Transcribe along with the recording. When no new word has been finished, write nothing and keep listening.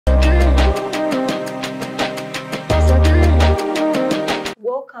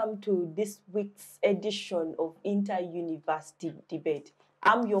welcome to this week's edition of Inter-University Debate.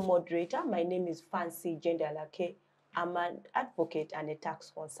 I'm your moderator. My name is Fancy Jendalake. I'm an advocate and a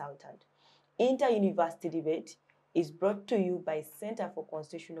tax consultant. Inter-University Debate is brought to you by Center for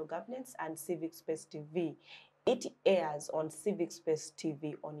Constitutional Governance and Civic Space TV. It airs on Civic Space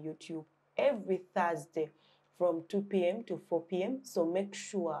TV on YouTube every Thursday from 2 p.m. to 4 p.m. So make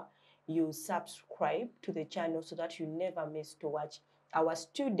sure you subscribe to the channel so that you never miss to watch our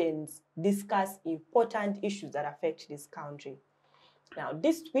students discuss important issues that affect this country. Now,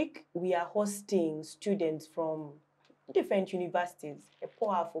 this week, we are hosting students from different universities, a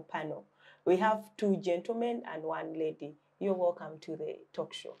powerful panel. We have two gentlemen and one lady. You're welcome to the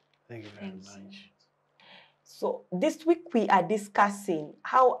talk show. Thank you very much. So this week, we are discussing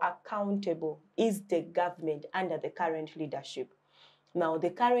how accountable is the government under the current leadership. Now, the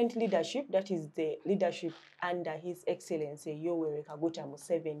current leadership, that is the leadership under His Excellency Yoweri Kaguta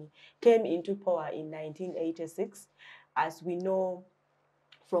Museveni, came into power in 1986. As we know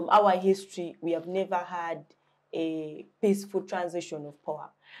from our history, we have never had a peaceful transition of power.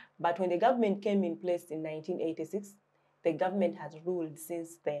 But when the government came in place in 1986, the government has ruled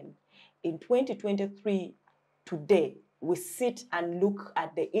since then. In 2023, today, we sit and look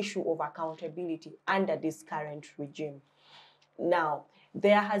at the issue of accountability under this current regime. Now,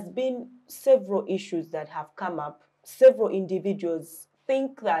 there has been several issues that have come up. Several individuals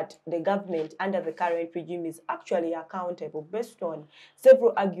think that the government under the current regime is actually accountable based on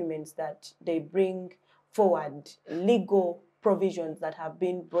several arguments that they bring forward, legal provisions that have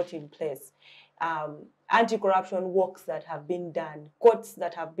been brought in place, anti-corruption works that have been done, courts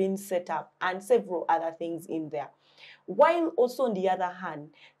that have been set up, and several other things in there. While also on the other hand,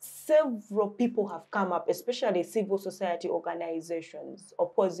 several people have come up, especially civil society organizations,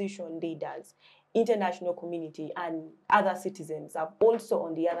 opposition leaders, international community, and other citizens have also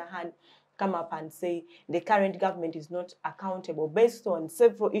on the other hand come up and say the current government is not accountable based on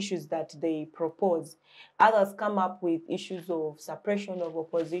several issues that they propose. Others come up with issues of suppression of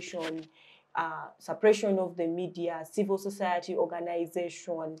opposition, suppression of the media, civil society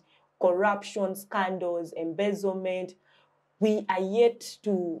organization, corruption scandals, embezzlement. We are yet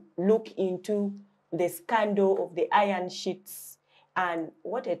to look into the scandal of the iron sheets, and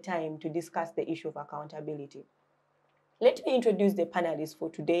what a time to discuss the issue of accountability. Let me introduce the panelists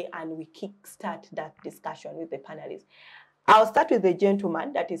for today, and we kickstart that discussion with the panelists. I'll start with the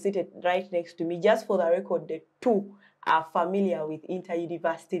gentleman that is seated right next to me. Just for the record, the two are familiar with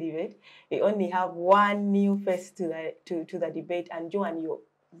inter-university debate. We only have one new face to the debate, and Joan, you're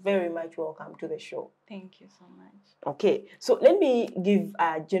very much welcome to the show. Thank you so much. Okay, so let me give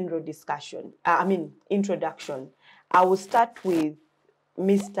a general introduction. I will start with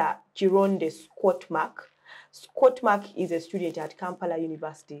Mr. Kironde Scott Mark. Scott Mark is a student at Kampala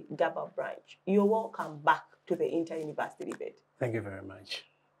University, Gaba branch. You're welcome back to the inter-university debate. Thank you very much.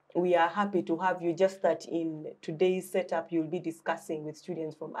 We are happy to have you, just that in today's setup, you'll be discussing with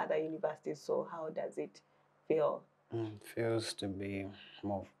students from other universities. So how does it feel? Feels to be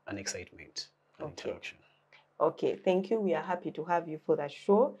more of an excitement, an interaction. Okay, thank you. We are happy to have you for the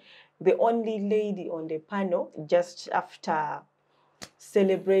show. The only lady on the panel, just after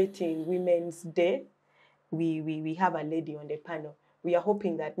celebrating Women's Day, we have a lady on the panel. We are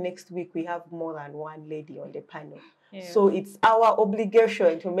hoping that next week we have more than one lady on the panel. Yeah. So it's our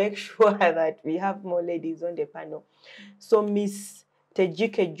obligation to make sure that we have more ladies on the panel. So Miss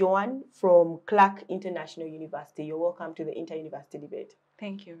Tegiike Joan from Clarke International University, you're welcome to the inter-university debate.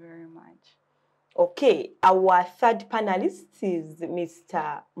 Thank you very much. Okay, our third panelist is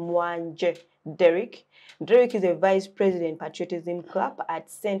Mr. Mwanje Derrick. Derrick is a Vice President Patriotism Club at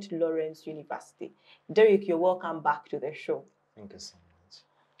St. Lawrence University. Derrick, you're welcome back to the show. Thank you so much.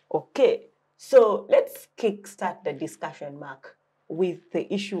 Okay, so let's kickstart the discussion, Mark, with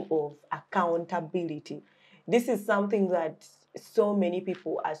the issue of accountability. This is something that so many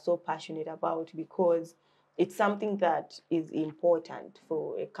people are so passionate about because it's something that is important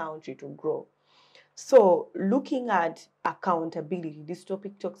for a country to grow. So looking at accountability, this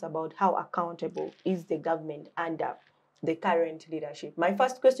topic talks about how accountable is the government under the current leadership. My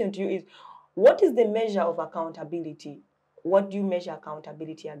first question to you is, what is the measure of accountability? What do you measure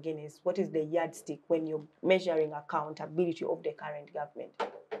accountability against? What is the yardstick when you're measuring accountability of the current government?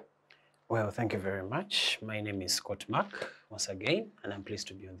 Well, thank you very much. My name is Scott Mark, once again, and I'm pleased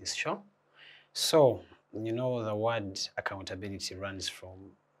to be on this show. So, you know, the word accountability runs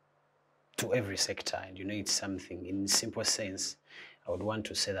to every sector, and you know, it's something in simple sense. I would want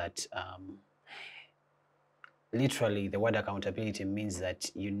to say that literally the word accountability means that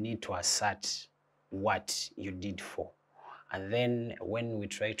you need to assert what you did for. And then when we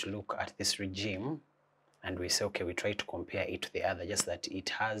try to look at this regime and we say, okay, we try to compare it to the other, just that it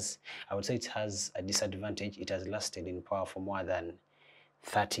has, I would say it has a disadvantage. It has lasted in power for more than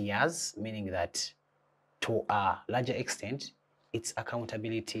 30 years, meaning that to a larger extent, its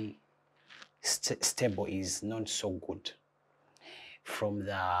accountability stable is not so good. From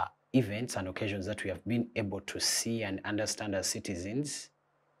the events and occasions that we have been able to see and understand as citizens,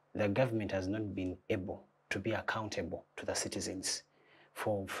 the government has not been able to be accountable to the citizens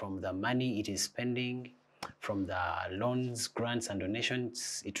from the money it is spending, from the loans, grants, and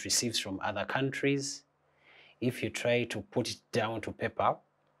donations it receives from other countries. If you try to put it down to paper,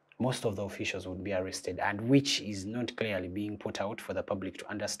 most of the officials would be arrested, and which is not clearly being put out for the public to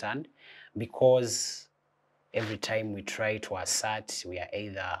understand, because every time we try to assert, we are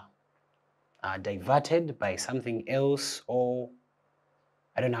either diverted by something else, or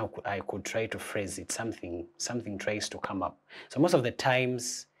I don't know how I could try to phrase it, something tries to come up. So most of the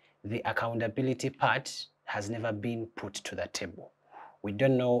times, the accountability part has never been put to the table. We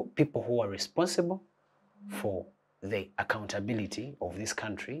don't know people who are responsible for the accountability of this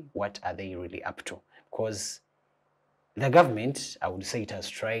country. What are they really up to? Because the government, I would say, it has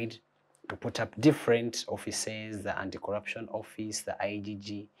tried to put up different offices, the anti-corruption office, the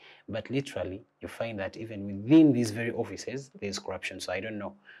IGG, but literally you find that even within these very offices, there's corruption. So I don't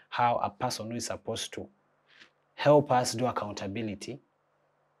know how a person who is supposed to help us do accountability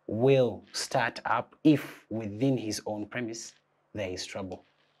will start up if within his own premise there is trouble.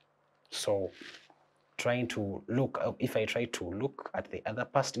 So trying to look, if I try to look at the other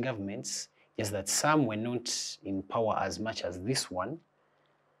past governments, is that some were not in power as much as this one.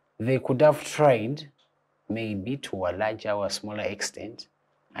 They could have tried maybe to a larger or a smaller extent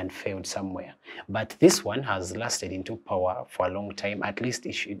and failed somewhere. But this one has lasted into power for a long time. At least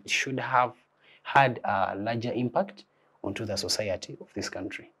it should have had a larger impact onto the society of this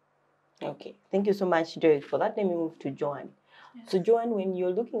country. Okay, thank you so much, Derrick, for that. Let me move to Joan. Yes. So Joan, when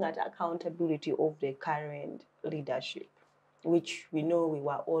you're looking at accountability of the current leadership, which we know we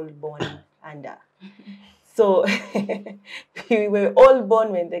were all born under. So we were all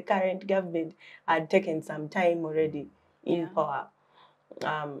born when the current government had taken some time already in power.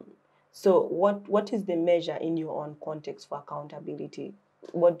 So what is the measure in your own context for accountability?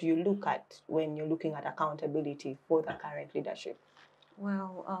 What do you look at when you're looking at accountability for the current leadership?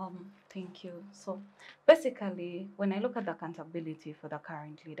 Well, thank you. So basically, when I look at the accountability for the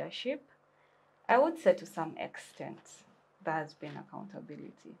current leadership, I would say to some extent there has been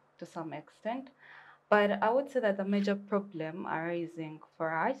accountability to some extent. But I would say that the major problem arising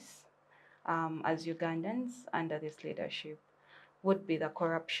for us as Ugandans under this leadership would be the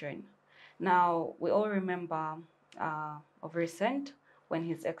corruption. Now, we all remember of recent when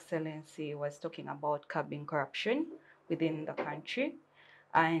His Excellency was talking about curbing corruption within the country.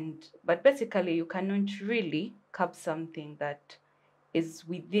 But basically, you cannot really curb something that is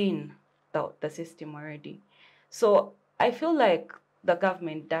within the system already. So I feel like the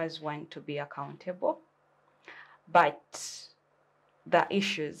government does want to be accountable, but the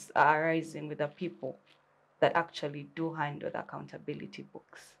issues are arising with the people that actually do handle the accountability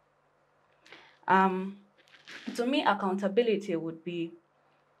books. To me, accountability would be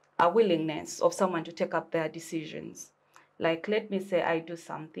a willingness of someone to take up their decisions. Like, let me say I do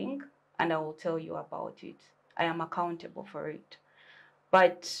something and I will tell you about it. I am accountable for it.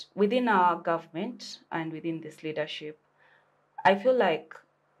 But within our government and within this leadership, I feel like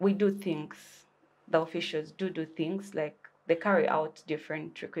we do things, the officials do things, like they carry out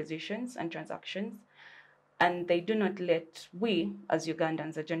different requisitions and transactions, and they do not let we, as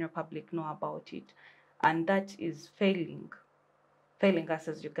Ugandans, the general public, know about it. And that is failing us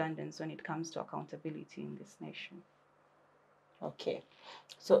as Ugandans when it comes to accountability in this nation. Okay.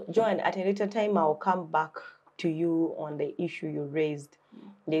 So, Joan, at a later time, I'll come back to you on the issue you raised.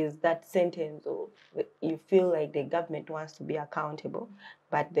 There's that sentence of you feel like the government wants to be accountable,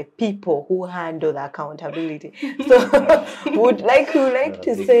 but the people who handle the accountability. So would like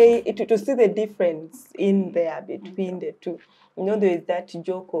to say to see the difference in there between the two. You know, there is that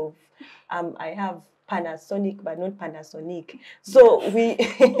joke of I have Panasonic but not Panasonic. So we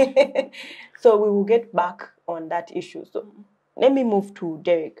so we will get back on that issue. So let me move to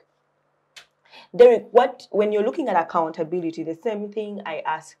Derrick. Derrick, when you're looking at accountability, the same thing I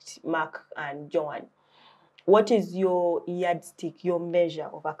asked Mark and Joan, what is your yardstick, your measure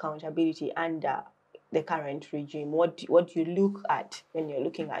of accountability under the current regime? What do you look at when you're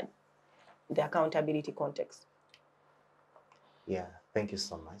looking at the accountability context? Yeah, thank you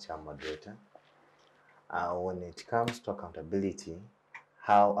so much, moderator. When it comes to accountability,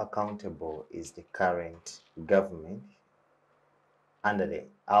 how accountable is the current government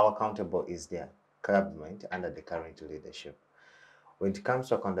our accountable is the government under the current leadership. When it comes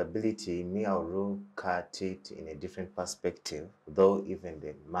to accountability, me, I'll look at it in a different perspective, though even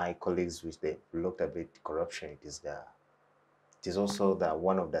my colleagues, which they looked at corruption, it is also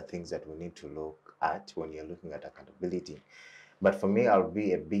one of the things that we need to look at when you're looking at accountability. But for me, I'll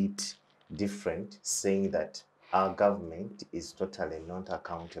be a bit different, saying that our government is totally not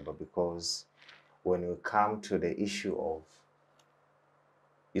accountable, because when we come to the issue of,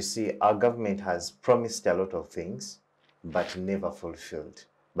 you see, our government has promised a lot of things, but never fulfilled.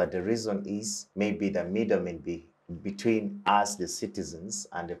 But the reason is maybe the middleman between us, the citizens,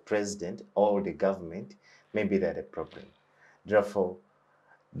 and the president or the government, maybe they're the problem. Therefore,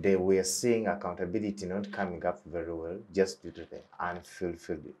 we are seeing accountability not coming up very well just due to the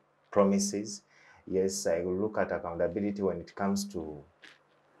unfulfilled promises. Yes, I will look at accountability when it comes to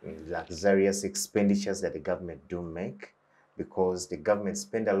luxurious expenditures that the government do make, because the government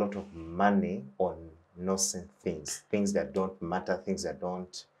spend a lot of money on nonsense things that don't matter, things that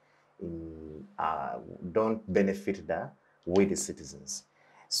don't benefit the citizens.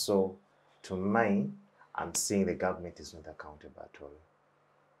 So to me, I'm seeing the government is not accountable at all.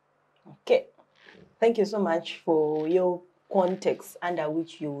 Okay, thank you so much for your context under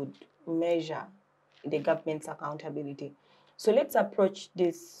which you would measure the government's accountability. So let's approach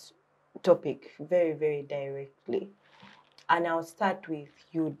this topic very, very directly. And I'll start with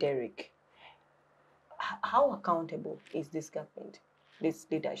you, Derrick. How accountable is this government, this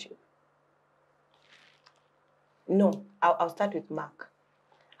leadership? No, I'll start with Mark.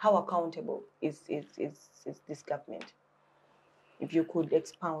 How accountable is this government? If you could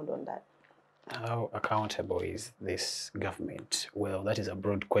expound on that. How accountable is this government? Well, that is a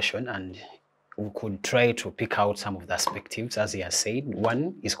broad question, and we could try to pick out some of the perspectives, as he has said.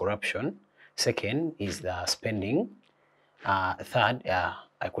 One is corruption. Second is the spending. Third,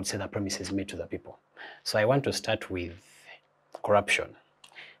 I could say the promises made to the people. So I want to start with corruption.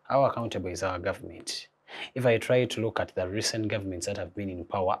 How accountable is our government? If I try to look at the recent governments that have been in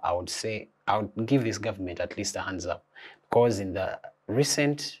power, I would say I would give this government at least a hands up, because in the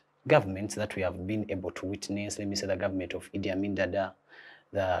recent governments that we have been able to witness, let me say the government of Idi Amin Dada,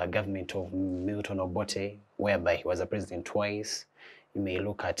 the government of Milton Obote, whereby he was a president twice. You may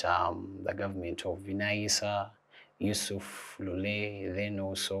look at the government of Vinaisa, Yusuf Lule, then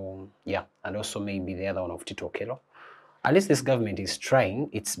also, and also maybe the other one of Tito Okello. At least this government is trying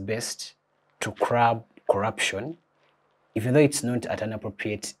its best to curb corruption, even though it's not at an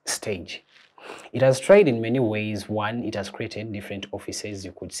appropriate stage. It has tried in many ways. One, it has created different offices.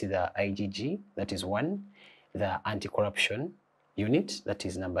 You could see the IGG, that is one, the anti-corruption unit, that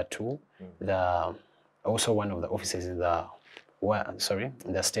is number two, also one of the offices in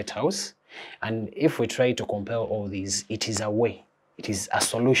the State House. And if we try to compare all these, it is a way, it is a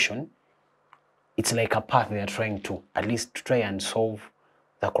solution. It's like a path they are trying to, at least to try and solve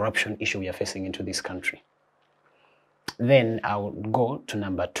the corruption issue we are facing into this country. Then I would go to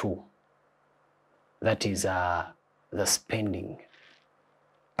number two. That is the spending.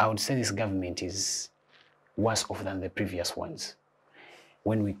 I would say this government is worse off than the previous ones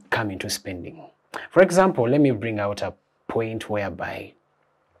when we come into spending. For example, let me bring out a point whereby,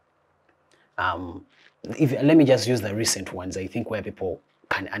 let me just use the recent ones, I think, where people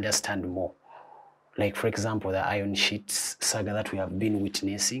can understand more. Like, for example, the iron sheets saga that we have been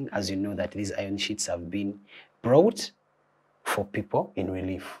witnessing. As you know, that these iron sheets have been brought for people in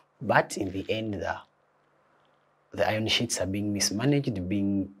relief. But in the end, the iron sheets are being mismanaged,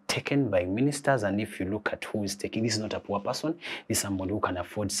 being taken by ministers. And if you look at who is taking, this is not a poor person. This is someone who can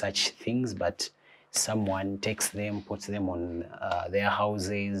afford such things, but someone takes them, puts them on their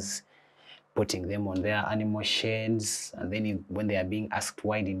houses, putting them on their animal sheds, and then when they are being asked,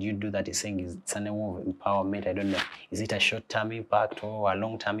 why did you do that, he's saying it's an of empowerment. I don't know, is it a short-term impact or a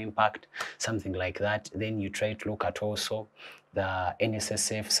long-term impact, something like that. Then you try to look at also the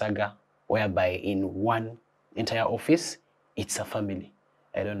NSSF saga, whereby in one entire office, it's a family.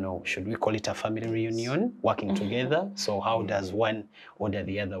 I don't know, should we call it a family reunion, working together? So how does one order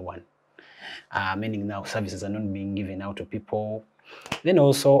the other one? Meaning now services are not being given out to people. Then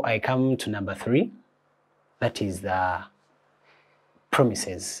also I come to number three, that is the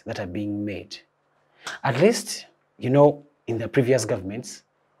promises that are being made. At least, you know, in the previous governments,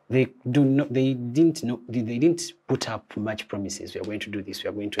 they didn't put up much promises. We are going to do this, we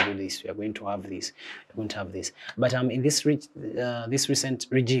are going to do this, we are going to have this, we are going to have this. But in this recent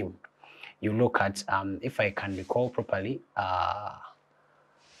regime, you look at, if I can recall properly,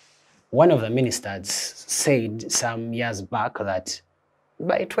 one of the ministers said some years back that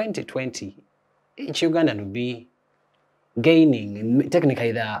by 2020, each Ugandan will be gaining,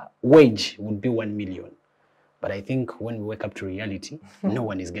 technically the wage would be 1 million. But I think when we wake up to reality, no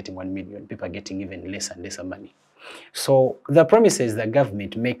one is getting 1 million. People are getting even less and lesser money. So the promises the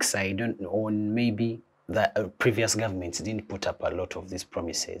government makes, I don't know, or maybe the previous governments didn't put up a lot of these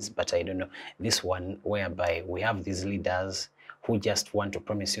promises, but I don't know, this one whereby we have these leaders who just want to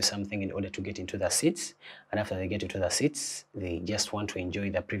promise you something in order to get into the seats, and after they get into the seats, they just want to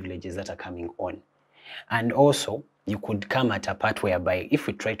enjoy the privileges that are coming on. And also, you could come at a part whereby, if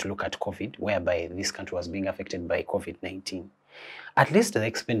we try to look at COVID, whereby this country was being affected by COVID-19, at least the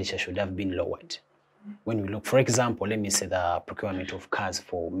expenditure should have been lowered. When we look, for example, let me say the procurement of cars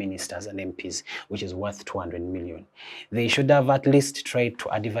for ministers and MPs, which is worth 200 million. They should have at least tried to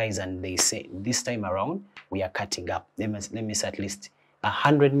advise, and they say, this time around, we are cutting up. Let me say at least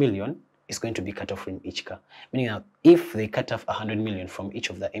 100 million is going to be cut off from each car. Meaning that if they cut off 100 million from each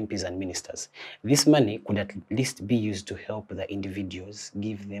of the MPs and ministers, this money could at least be used to help the individuals,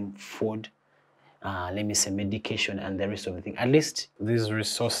 give them food, let me say medication and the rest of the thing. At least these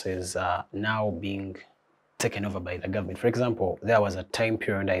resources are now being taken over by the government. For example, there was a time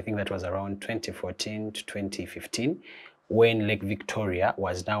period, I think that was around 2014 to 2015, when Lake Victoria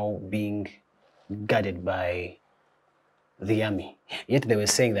was now being guarded by the army. Yet they were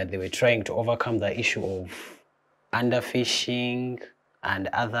saying that they were trying to overcome the issue of underfishing and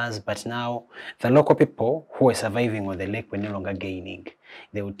others, but now the local people who were surviving on the lake were no longer gaining.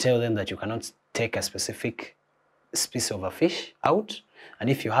 They would tell them that you cannot take a specific species of a fish out, and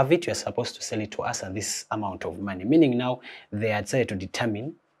if you have it, you're supposed to sell it to us at this amount of money. Meaning now they had decided to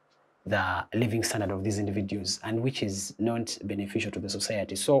determine the living standard of these individuals, and which is not beneficial to the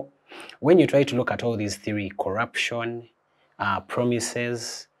society. So when you try to look at all these theory, corruption,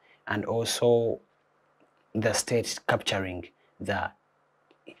 promises, and also the state capturing the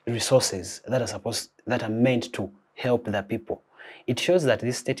resources that are meant to help the people, it shows that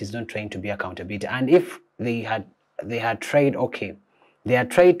this state is not trying to be accountability. And if they had tried, okay, they had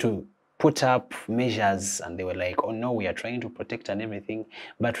tried to put up measures and they were like, oh no, we are trying to protect and everything,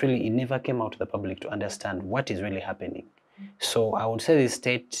 but really it never came out to the public to understand what is really happening. So I would say the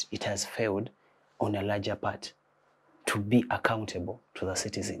state, it has failed on a larger part to be accountable to the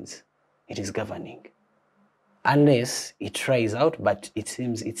citizens it is governing. Unless it tries out, but it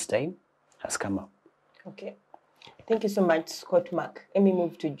seems its time has come up. Okay. Thank you so much, Scott Mark. Let me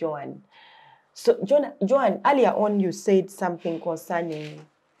move to Joan. So, Joan, earlier on you said something concerning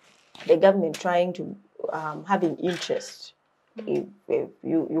the government trying to having interest. If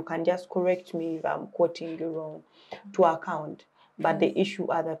you can just correct me if I'm quoting you wrong, to account. But the issue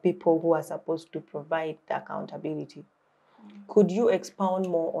are the people who are supposed to provide the accountability. Could you expound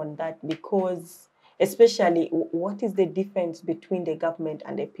more on that? Because especially, what is the difference between the government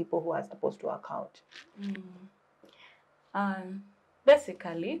and the people who are supposed to account?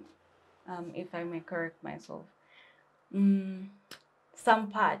 Basically, if I may correct myself,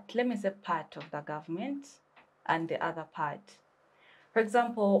 some part, let me say part of the government and the other part. For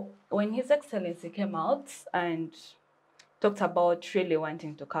example, when His Excellency came out and talked about really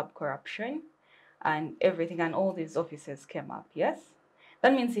wanting to curb corruption and everything, and all these officers came up, yes?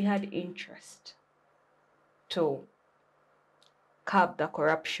 That means he had interest to curb the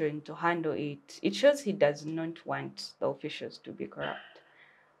corruption, to handle it. It shows he does not want the officials to be corrupt.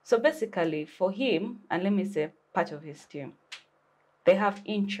 So basically, for him, and let me say part of his team, they have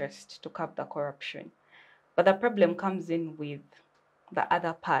interest to curb the corruption. But the problem comes in with the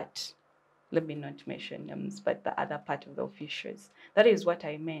other part. Let me not mention names, but the other part of the officials. That is what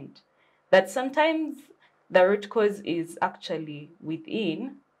I meant. That sometimes the root cause is actually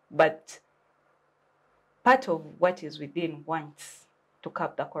within, but part of what is within wants to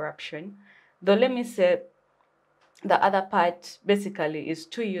curb the corruption. Though let me say the other part basically is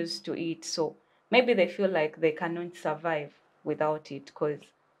too used to it. So maybe they feel like they cannot survive without it because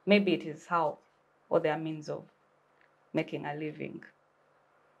maybe it is how or their means of making a living.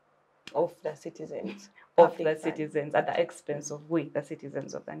 Of the citizens. Of the citizens at the expense of we, the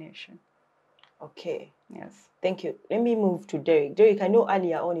citizens of the nation. Okay. Yes. Thank you. Let me move to Derrick. Derrick, I know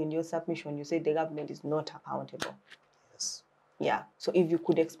earlier on in your submission, you said the government is not accountable. Yes. Yeah. So if you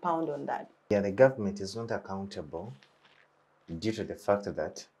could expound on that. Yeah, the government is not accountable due to the fact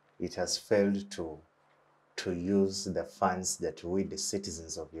that it has failed to use the funds that we, the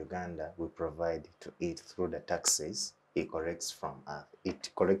citizens of Uganda, will provide to it through the taxes it collects from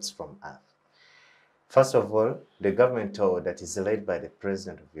us. First of all, the government that is led by the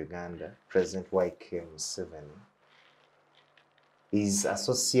President of Uganda, President Tegiike Joan, is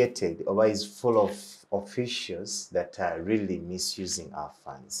associated or is full of officials that are really misusing our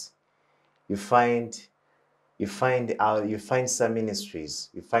funds. You find you find some ministries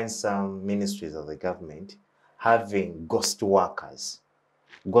of the government having ghost workers.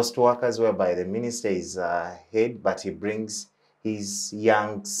 Ghost workers whereby the minister is head, but he brings his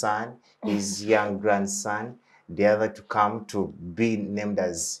young son, his young grandson, the other to come to be named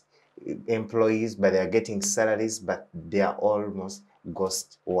as employees, but they are getting salaries, but they are almost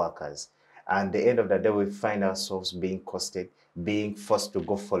ghost workers. And at the end of the day, we find ourselves being costed, being forced to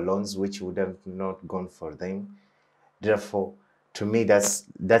go for loans which would have not gone for them. Therefore, to me, that's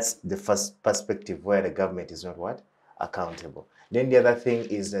the first perspective where the government is not what? Accountable. Then the other thing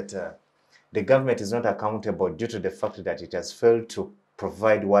is that the government is not accountable due to the fact that it has failed to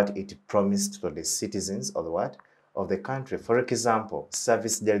provide what it promised to the citizens of the what? Of the country. For example,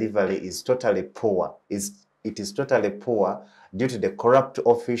 service delivery is totally poor. It is totally poor due to the corrupt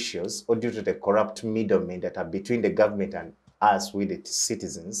officials or due to the corrupt middlemen that are between the government and us, with the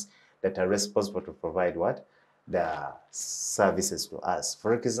citizens, that are responsible to provide what? The services to us.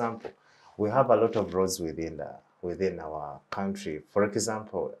 For example, we have a lot of roads within our country. For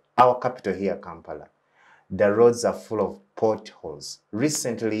example, our capital here, Kampala, the roads are full of potholes.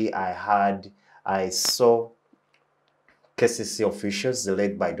 Recently, I saw KCC officials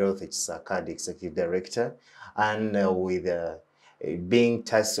led by Dorothy Chisaka, the executive director, and with being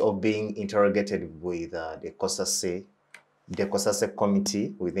tasked or being interrogated with the COSASE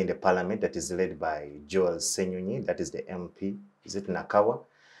committee within the parliament that is led by Joel Senyonyi, that is the MP, is it Nakawa?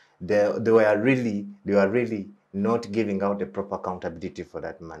 They were really not giving out the proper accountability for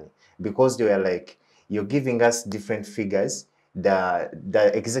that money, because they were like, you're giving us different figures, the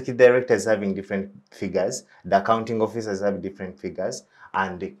executive director is having different figures, the accounting officers have different figures,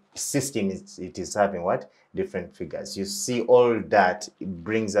 and the system is having what? Different figures. You see all that, it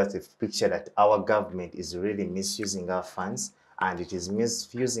brings us a picture that our government is really misusing our funds, and it is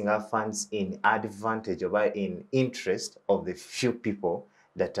misusing our funds in advantage or in interest of the few people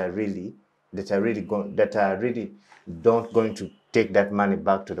that are really don't going to take that money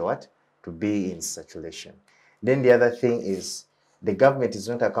back to the what? To be in circulation. Then the other thing is the government is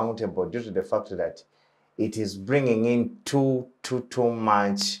not accountable due to the fact that it is bringing in too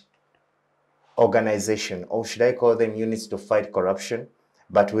much organization, or should I call them units, to fight corruption.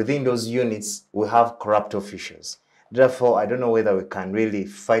 But within those units, we have corrupt officials. Therefore, I don't know whether we can really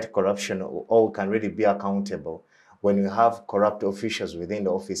fight corruption or we can really be accountable when we have corrupt officials within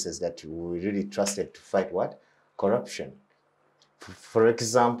the offices that we really trusted to fight what? Corruption. For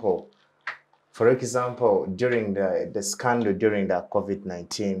example, during the scandal during the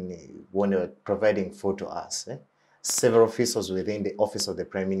COVID-19, when they were providing food to us, several officials within the office of the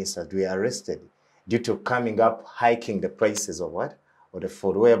Prime Minister were arrested due to coming up hiking the prices of what? Of the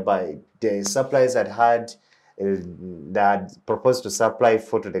food, whereby the suppliers that proposed to supply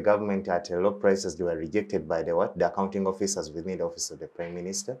food to the government at low prices, they were rejected by the what? The accounting officers within the office of the Prime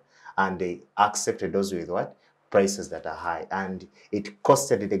Minister, and they accepted those with what? Prices that are high, and it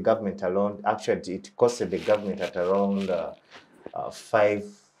costed the government alone. Actually, it costed the government at around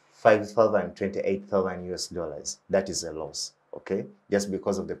 $5,028,000 That is a loss, okay? Just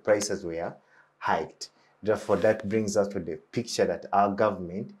because of the prices were hiked. Therefore, that brings us to the picture that our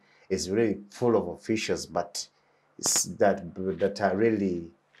government is really full of officials, but that are really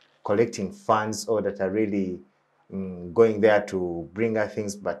collecting funds, or that are really going there to bring us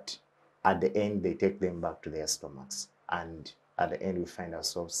things, but at the end, they take them back to their stomachs. And at the end, we find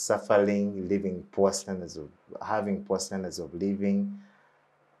ourselves suffering, having poor standards of living,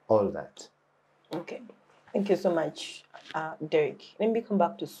 all that. Okay. Thank you so much, Derrick. Let me come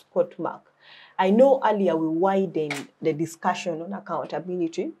back to Scott Mark. I know earlier we widened the discussion on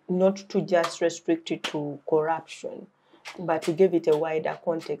accountability, not to just restrict it to corruption, but to give it a wider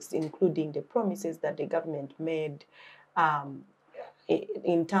context, including the promises that the government made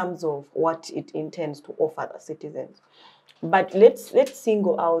in terms of what it intends to offer the citizens. But let's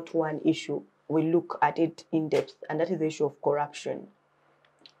single out one issue. We look at it in depth, and that is the issue of corruption.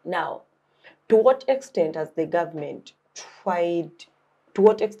 Now, to what extent has the government tried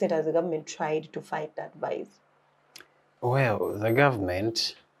to fight that vice? Well, the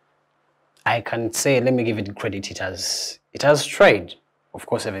government, I can say, let me give it credit, it has tried. Of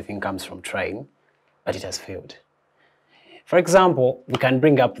course, everything comes from trying, but it has failed. For example, we can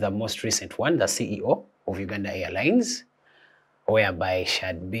bring up the most recent one, the CEO of Uganda Airlines, whereby she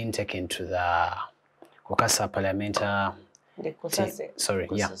had been taken to the Kokasa Parliamenta. The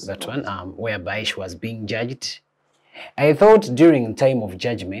COSASE. That one, whereby she was being judged. I thought during time of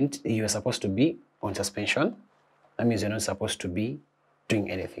judgment, you were supposed to be on suspension. That means you're not supposed to be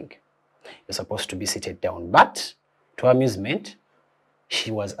doing anything. You're supposed to be seated down. But to her amusement,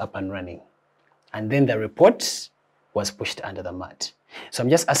 she was up and running. And then the report was pushed under the mud. So I'm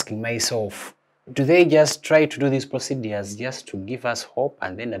just asking myself, do they just try to do these procedures just to give us hope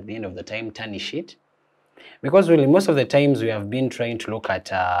and then at the end of the time tarnish it? Because really most of the times we have been trying to look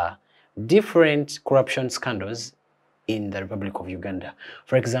at different corruption scandals in the Republic of Uganda.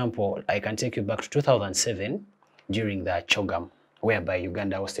 For example, I can take you back to 2007 during the CHOGM, whereby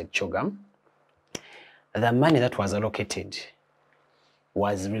Uganda hosted CHOGM. The money that was allocated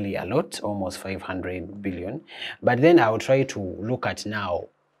was really a lot, almost 500 billion. But then I'll try to look at now,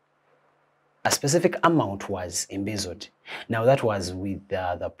 a specific amount was embezzled. Now that was with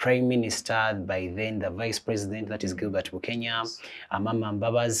the Prime Minister, by then the Vice President, that is Gilbert Bukenya, Mama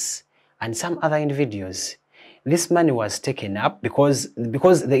Mbabas, and some other individuals. This money was taken up because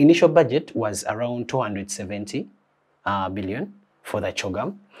the initial budget was around 270 billion for the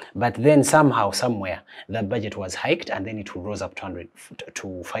CHOGM. But then somehow, somewhere, the budget was hiked and then it rose up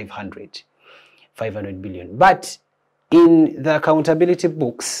to 500 billion. But in the accountability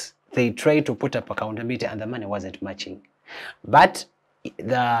books, they tried to put up accountability and the money wasn't matching. But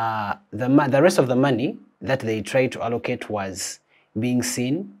the rest of the money that they tried to allocate was being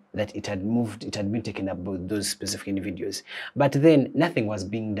seen that it had moved, it had been taken up by those specific individuals. But then nothing was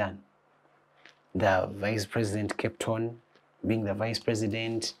being done. The Vice President kept on being the Vice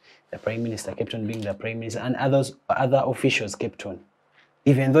President, the Prime Minister kept on being the Prime Minister, and other officials kept on.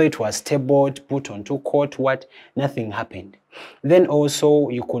 Even though it was tabled, put onto court, nothing happened. Then also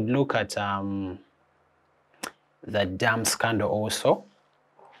you could look at the dam scandal also,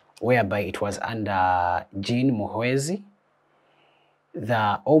 whereby it was under Jean Muhwezi.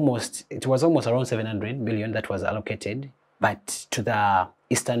 It was almost around 700 billion that was allocated, but to the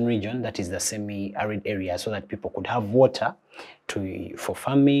eastern region, that is the semi-arid area, so that people could have water for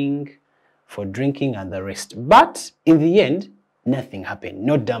farming, for drinking and the rest. But in the end, nothing happened.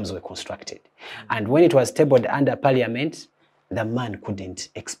 No dams were constructed. And when it was tabled under parliament, the man couldn't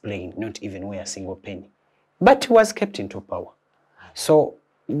explain, not even where a single penny. But he was kept into power. So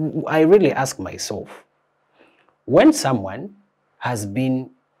I really ask myself, when someone has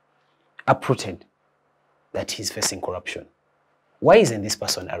been uprooted that he's facing corruption, why isn't this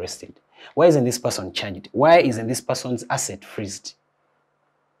person arrested? Why isn't this person charged? Why isn't this person's asset freezed?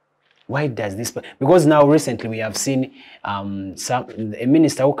 Why does this? Because now recently we have seen a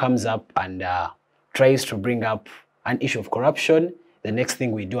minister who comes up and tries to bring up an issue of corruption. The next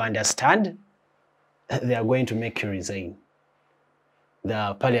thing we do understand, they are going to make you resign.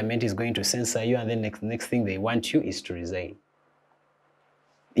 The parliament is going to censor you, and then next thing they want you is to resign.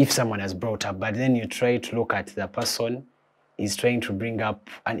 If someone has brought up, but then you try to look at the person is trying to bring up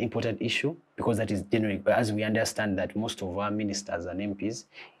an important issue, because that is generic. But as we understand that most of our ministers and MPs,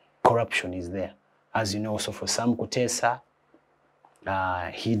 corruption is there. As you know, also for Sam Kutesa,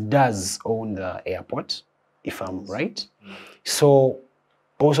 he does own the airport, if I'm right. So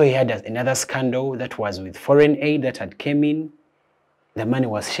also he had another scandal that was with foreign aid that had came in. The money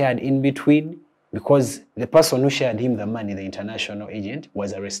was shared in between, because the person who shared him the money, the international agent,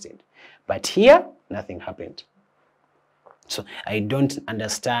 was arrested. But here, nothing happened. So I don't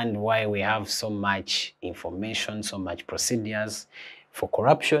understand why we have so much information, so much procedures for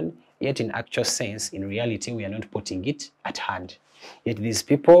corruption, yet in actual sense, in reality, we are not putting it at hand. Yet these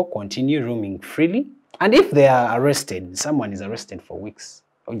people continue roaming freely. And if they are arrested, someone is arrested for weeks,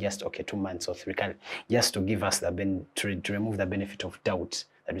 or just, 2 months or 3, just to give us to remove the benefit of doubt.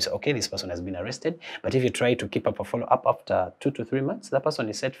 That we say, okay, this person has been arrested, but if you try to keep up a follow-up after 2 to 3 months, the person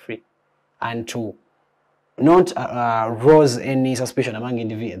is set free. And to not raise any suspicion among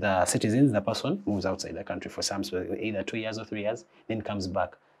the citizens, the person moves outside the country for some, either 2 years or 3 years, then comes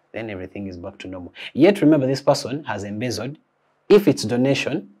back. Then everything is back to normal. Yet remember, this person has embezzled. If it's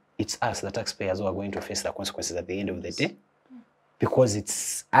donation, it's us, the taxpayers, who are going to face the consequences at the end of the day, because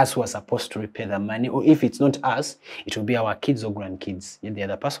it's us who are supposed to repay the money. Or if it's not us, it will be our kids or grandkids. Yet the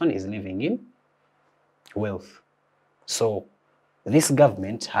other person is living in wealth. So this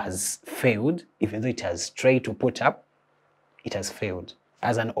government has failed. Even though it has tried to put up, it has failed.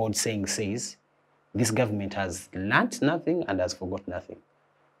 As an old saying says, this government has learnt nothing and has forgot nothing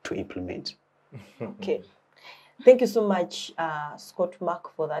to implement. Okay. Thank you so much, Scott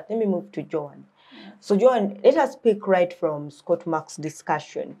Mark, for that. Let me move to Joan. So Joan, let us pick right from Scott Mark's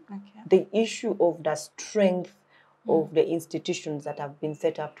discussion, the issue of the strength of the institutions that have been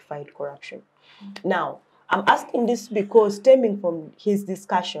set up to fight corruption. Now, I'm asking this because stemming from his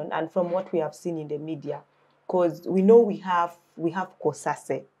discussion and from what we have seen in the media, because we know we have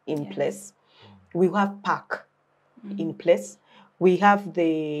COSASE in place, we have PAC in place, we have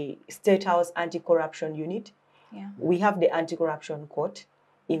the State House Anti-Corruption Unit, we have the Anti-Corruption Court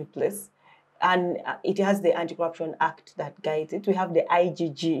in place. and it has the Anti-Corruption Act that guides it. We have the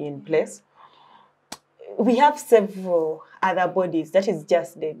IGG in place. We have several other bodies, that is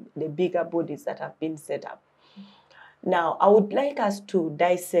just the bigger bodies that have been set up. Now, I would like us to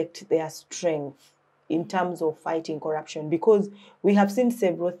dissect their strength in terms of fighting corruption, because we have seen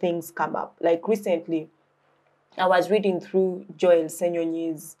several things come up. Like recently, I was reading through Joel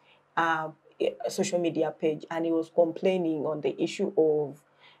Senyonyi's social media page, and he was complaining on the issue of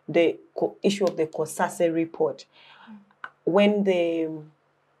the COSASE report. When the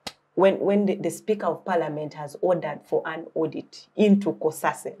Speaker of Parliament has ordered for an audit into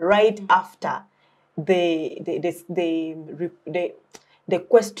COSASE, right after the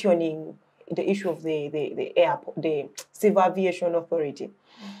questioning the issue of the airport, the Civil Aviation Authority,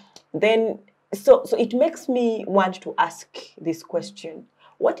 then so it makes me want to ask this question: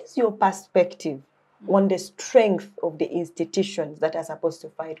 what is your perspective on the strength of the institutions that are supposed to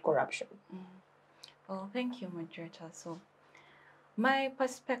fight corruption? Oh, thank you, moderator. So, my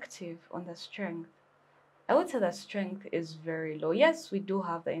perspective on the strength, I would say the strength is very low. Yes, we do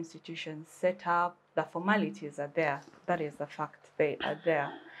have the institutions set up, the formalities are there. That is the fact, they are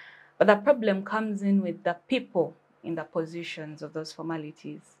there. But the problem comes in with the people in the positions of those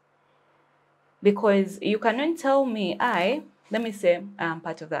formalities. Because you cannot tell me, let me say I am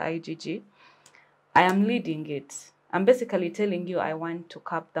part of the IGG, I am leading it. I'm basically telling you I want to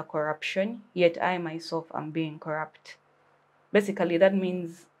curb the corruption, yet I myself am being corrupt. Basically, that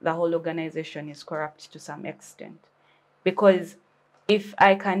means the whole organization is corrupt to some extent. Because if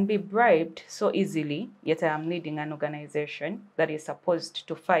I can be bribed so easily, yet I am leading an organization that is supposed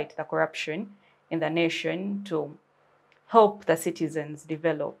to fight the corruption in the nation to help the citizens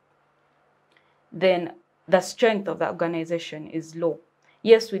develop, then the strength of the organization is low.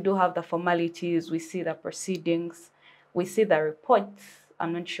 Yes, we do have the formalities, we see the proceedings, we see the reports.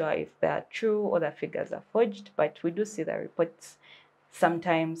 I'm not sure if they are true or the figures are forged, but we do see the reports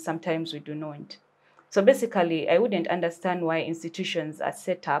sometimes we do not. So basically, I wouldn't understand why institutions are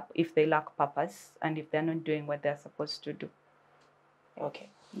set up if they lack purpose and if they're not doing what they're supposed to do. Okay.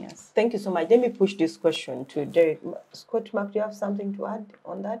 Yes. Thank you so much. Let me push this question to Derrick. Scott Mark, do you have something to add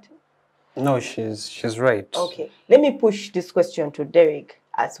on that? No, she's right. Okay. Let me push this question to Derrick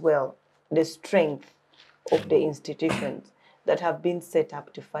as well. The strength of the institutions that have been set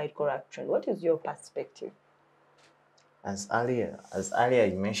up to fight corruption. What is your perspective? As earlier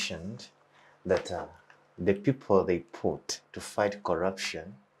you mentioned that the people they put to fight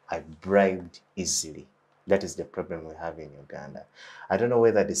corruption are bribed easily. That is the problem we have in Uganda. I don't know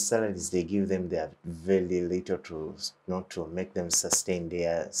whether the salaries they give them, they are very little to not to make them sustain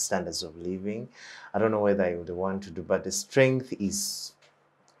their standards of living. I don't know whether I would want to do, but the strength is,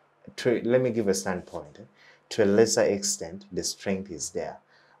 let me give a standpoint. To a lesser extent, the strength is there,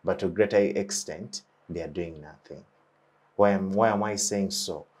 but to a greater extent, they are doing nothing. Why am I saying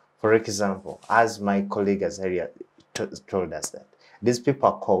so? For example, as my colleague has earlier told us that these people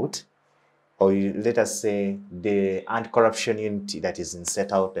are caught, or let us say the anti-corruption unit that is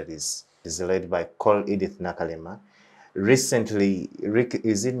set out, that is led by Col Edith Nakalema. Recently,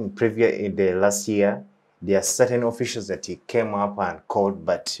 in the last year, there are certain officials that he came up and called,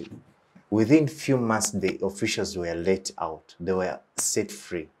 but within few months, the officials were let out. They were set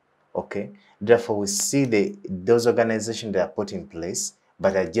free. Okay. Therefore, we see those organizations that are put in place,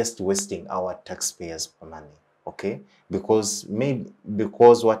 but are just wasting our taxpayers' money. Okay, because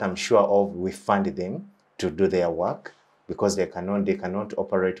what I'm sure of, we fund them to do their work, because they cannot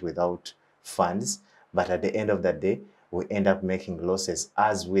operate without funds. But at the end of the day, we end up making losses,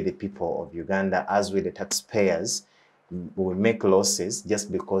 as with the people of Uganda, as with the taxpayers. We make losses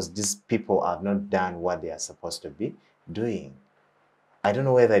just because these people have not done what they are supposed to be doing. I don't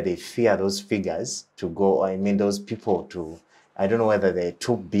know whether they fear those figures to go, those people to, I don't know whether they're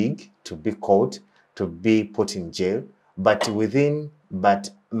too big to be caught, to be put in jail, but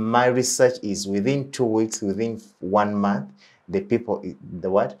my research is within 2 weeks, within 1 month, the people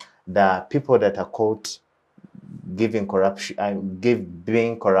that are caught giving corruption,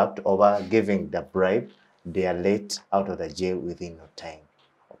 being corrupt over giving the bribe, they are let out of the jail within no time.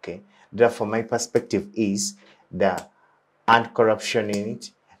 Okay. Therefore, my perspective is the anti-corruption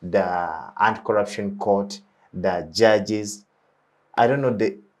unit, the anti-corruption court, the judges. I don't know,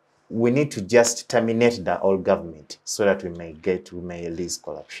 we need to just terminate the old government so that we may release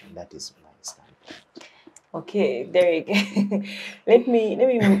corruption. That is my stand. Okay, Derrick. let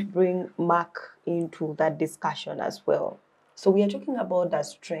me bring Mark into that discussion as well. So we are talking about the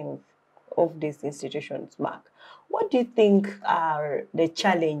strength of these institutions, Mark. What do you think are the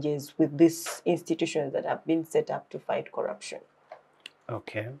challenges with these institutions that have been set up to fight corruption?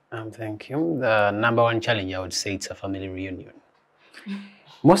 Okay, thank you. The number one challenge, I would say, it's a family reunion.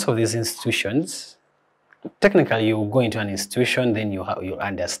 Most of these institutions, technically, you go into an institution, then you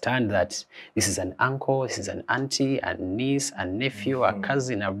understand that this is an uncle, this is an auntie, a niece, a nephew, a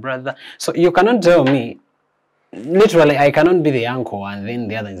cousin, a brother. So you cannot tell me, literally, I cannot be the uncle and then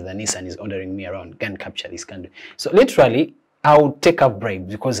the other is the niece and is ordering me around, can capture this, can do. So literally, I'll take up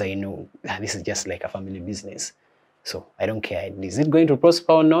bribes because I know this is just like a family business. So I don't care. Is it going to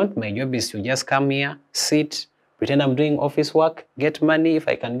prosper or not? My job is to just come here, sit, pretend I'm doing office work, get money. If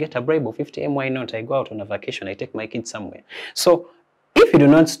I can get a bribe of 50 M, why not? I go out on a vacation, I take my kids somewhere. So if you do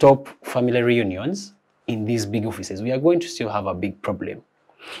not stop family reunions in these big offices, we are going to still have a big problem.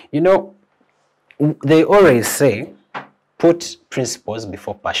 You know, they always say, put principles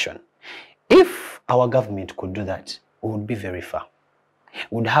before passion. If our government could do that, we would be very far.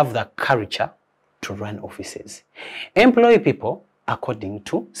 We would have the culture to run offices. Employ people according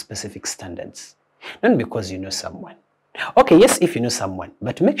to specific standards. Not because you know someone. Okay, yes, if you know someone,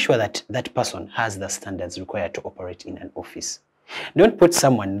 but make sure that that person has the standards required to operate in an office. Don't put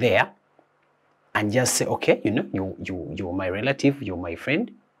someone there and just say, okay, you know, you're my relative, you're my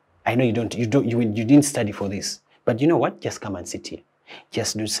friend. I know you didn't study for this, but you know what? Just come and sit here.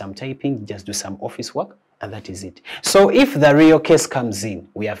 Just do some typing, just do some office work, and that is it. So if the real case comes in,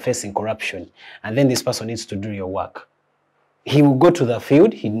 we are facing corruption, and then this person needs to do your work. He will go to the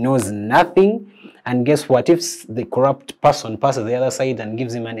field, he knows nothing, and guess what? If the corrupt person passes the other side and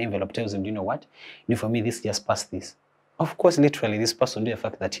gives him an envelope, tells him, do you know what? You know, for me, this just passed this. Of course, literally, this person, due to the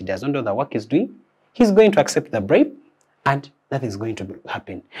fact that he doesn't know the work he's doing, he's going to accept the bribe, and that is going to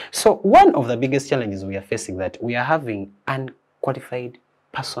happen. So one of the biggest challenges we are facing, that we are having unqualified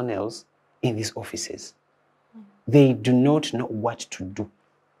personnel in these offices. They do not know what to do.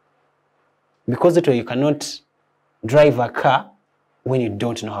 Because that way you cannot drive a car when you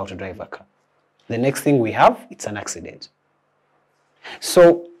don't know how to drive a car. The next thing we have, it's an accident.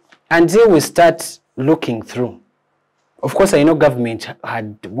 So until we start looking through, of course, I know government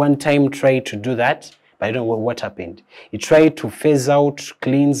had one time tried to do that, but I don't know what happened. It tried to phase out,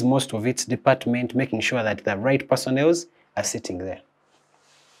 cleanse most of its department, making sure that the right personnel are sitting there.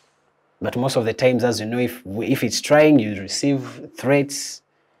 But most of the times, as you know, if it's trying, you receive threats,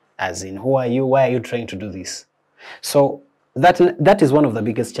 as in, who are you? Why are you trying to do this? So that is one of the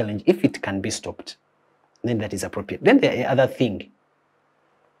biggest challenges. If it can be stopped, then that is appropriate. Then the other thing,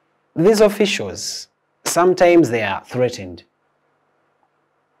 these officials, sometimes they are threatened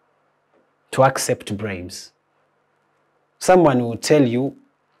to accept bribes. Someone will tell you,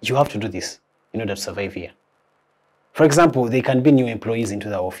 you have to do this in order to survive here. For example, there can be new employees into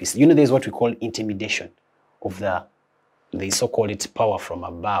the office. You know, there's what we call intimidation of they so-called it power from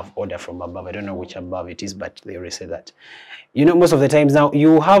above, order from above. I don't know which above it is, but they already say that. You know, most of the times now,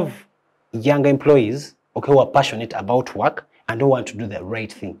 you have younger employees, okay, who are passionate about work and who want to do the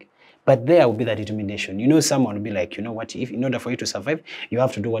right thing. But there will be that intimidation. You know, someone will be like, you know what, if in order for you to survive, you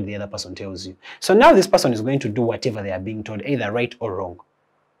have to do what the other person tells you. So now this person is going to do whatever they are being told, either right or wrong.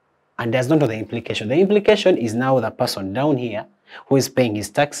 And does not know the implication. The implication is now the person down here who is paying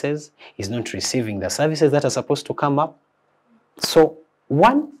his taxes, is not receiving the services that are supposed to come up. So,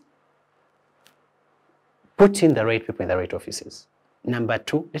 one, put in the right people in the right offices. Number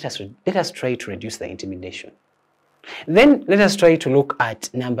two, let us try to reduce the intimidation. Then let us try to look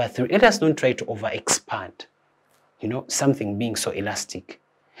at number three. Let us not try to over-expand, you know, something being so elastic.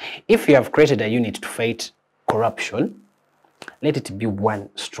 If you have created a unit to fight corruption, let it be one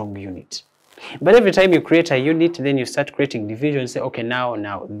strong unit. But every time you create a unit, then you start creating divisions. Say, okay,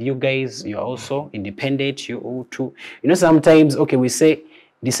 now you guys, you're also independent. You too. You know, sometimes, okay, we say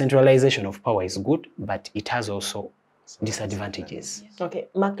decentralization of power is good, but it has also disadvantages. Okay,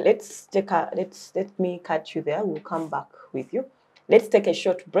 Mark, let me cut you there. We'll come back with you. Let's take a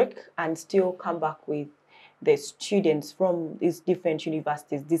short break and still come back with the students from these different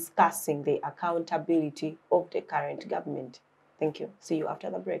universities discussing the accountability of the current government. Thank you. See you after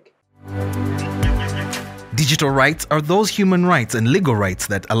the break. Digital rights are those human rights and legal rights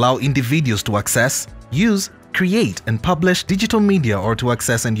that allow individuals to access, use, create and publish digital media, or to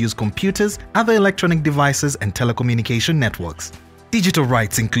access and use computers, other electronic devices and telecommunication networks. Digital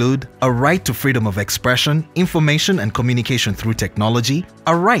rights include a right to freedom of expression, information and communication through technology,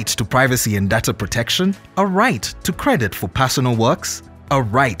 a right to privacy and data protection, a right to credit for personal works, a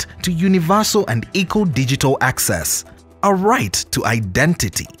right to universal and equal digital access, a right to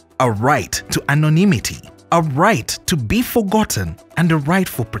identity, a right to anonymity, a right to be forgotten, and a right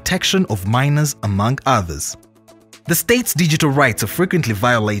for protection of minors, among others. The state's digital rights are frequently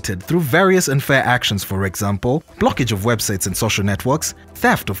violated through various unfair actions, for example, blockage of websites and social networks,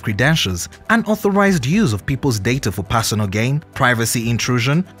 theft of credentials, unauthorized use of people's data for personal gain, privacy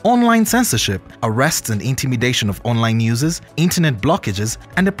intrusion, online censorship, arrests and intimidation of online users, internet blockages,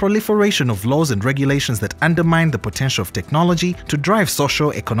 and the proliferation of laws and regulations that undermine the potential of technology to drive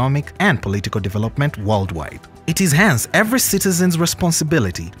social, economic, and political development worldwide. It is hence every citizen's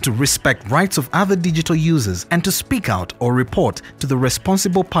responsibility to respect rights of other digital users and to speak out or report to the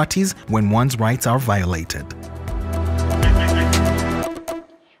responsible parties when one's rights are violated.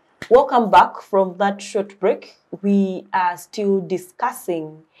 Welcome back from that short break. We are still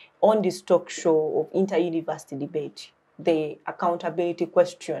discussing on this talk show of inter-university debate the accountability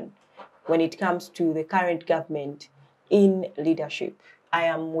question when it comes to the current government in leadership. I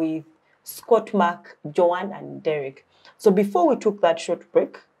am with Scott Mark, Joan, and Derrick. So before we took that short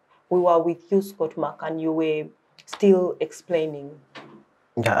break, we were with you, Scott Mark, and you were still explaining.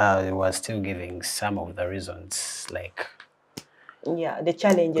 I was still giving some of the reasons, like the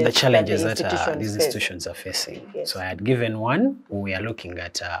challenges that these institutions are facing. Yes. So I had given one. We are looking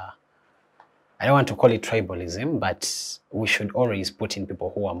at, I don't want to call it tribalism, but we should always put in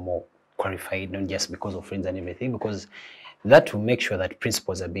people who are more qualified, not just because of friends and everything, because that will make sure that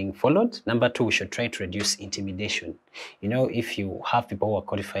principles are being followed. Number two, we should try to reduce intimidation. You know, if you have people who are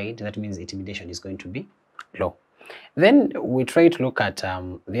qualified, that means intimidation is going to be low. Then we try to look at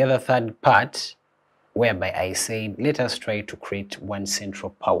the other third part, whereby I say, let us try to create one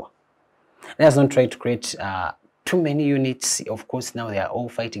central power. Let us not try to create too many units. Of course, now they are all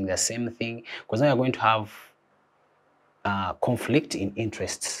fighting the same thing, because now you're going to have conflict in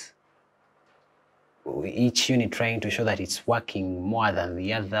interests. Each unit trying to show that it's working more than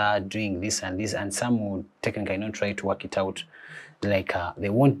the other, doing this, and some will technically not try to work it out. Like they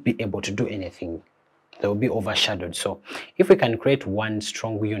won't be able to do anything. They will be overshadowed. So if we can create one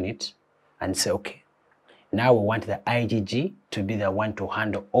strong unit and say, okay, now we want the IGG to be the one to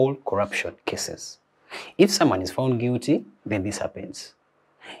handle all corruption cases. If someone is found guilty, then this happens.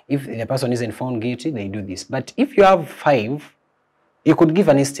 If the person isn't found guilty, they do this. But if you have 5, you could give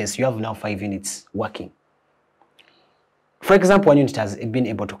an instance, you have now 5 units working. For example, one unit has been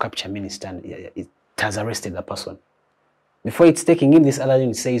able to capture minister and it has arrested the person. Before it's taking him, this other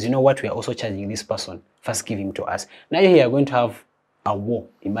unit says, you know what, we are also charging this person, first give him to us. Now you are going to have a war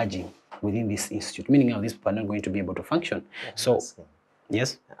emerging within this institute, meaning now these people are not going to be able to function.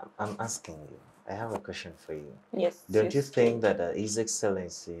 Yes? I'm asking you. I have a question for you. Yes. Don't you think that His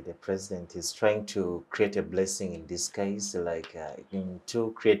Excellency, the President, is trying to create a blessing in disguise, like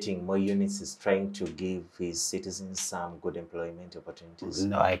into creating more units, is trying to give his citizens some good employment opportunities?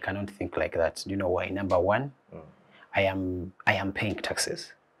 No, I cannot think like that. Do you know why? Number one, I am paying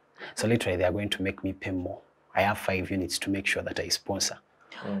taxes. So literally they are going to make me pay more. I have 5 units to make sure that I sponsor.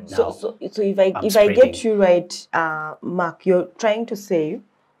 So if I get you right, Mark, you're trying to say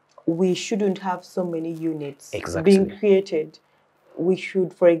we shouldn't have so many units being created. We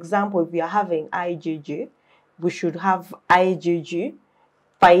should, for example, if we are having IGG, we should have IGG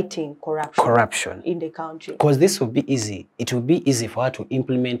fighting corruption in the country. Because this will be easy. It will be easy for her to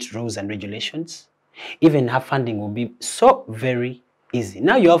implement rules and regulations. Even her funding will be so very easy.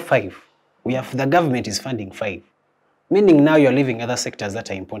 Now you have 5. The government is funding 5. Meaning now you're leaving other sectors that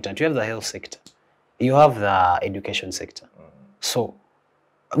are important. You have the health sector. You have the education sector. So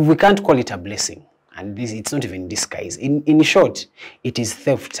we can't call it a blessing. And it's not even disguise. In short, it is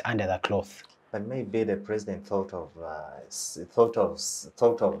theft under the cloth. But maybe the president thought of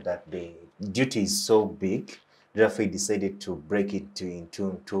that the duty is so big, therefore he decided to break it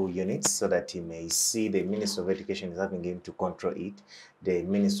into 2 units so that he may see the Minister of Education is having him to control it. The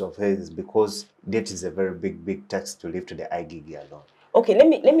Minister of Health, because that is a very big tax to lift to the IGG alone. Okay,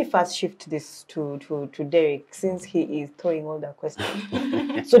 let me first shift this to Derrick, since he is throwing all the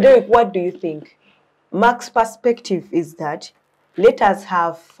questions. So Derrick, what do you think? Mark's perspective is that let us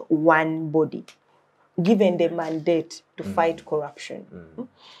have one body given the mandate to fight corruption.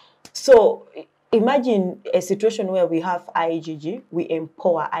 So imagine a situation where we have IGG, we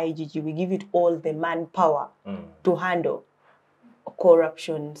empower IGG, we give it all the manpower to handle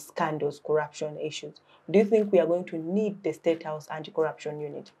corruption scandals, corruption issues. Do you think we are going to need the State House Anti-Corruption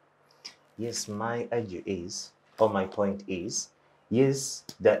Unit? Yes, my idea is, or my point is, yes,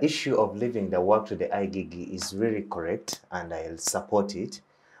 the issue of leaving the work to the IGG is really correct, and I'll support it.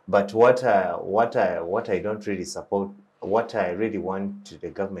 But what I don't really support, what I really want the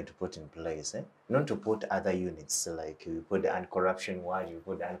government to put in place, not to put other units, like you put the anti-corruption one, you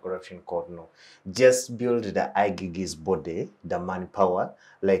put the anti-corruption court, no. Just build the IGG's body, the manpower,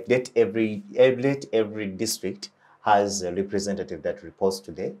 like let every district has a representative that reports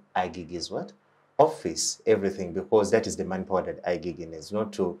to the IGIG is what? Office, everything, because that is the manpower that IGIG is.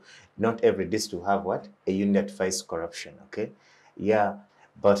 Not every district to have what? A unit that fights corruption, okay? Yeah,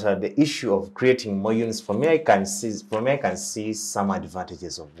 but the issue of creating more units, for me, I can see some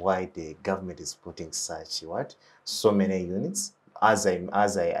advantages of why the government is putting such what? So many units. As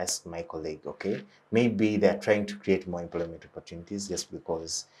I asked my colleague, okay, maybe they're trying to create more employment opportunities just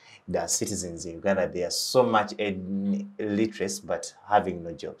because there are citizens in Uganda, they are so much illiterate but having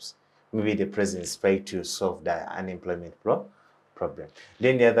no jobs. Maybe the president is trying to solve the unemployment problem.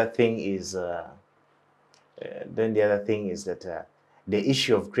 Then the other thing is that the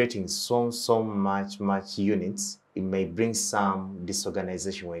issue of creating so much units, it may bring some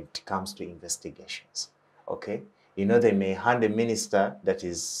disorganization when it comes to investigations. Okay, you know, they may hand a minister that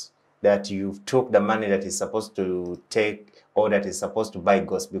you took the money that is supposed to take or that is supposed to buy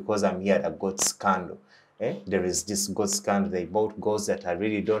goats, because I'm here at a goat scandal. There is this goat scandal. They bought goats that I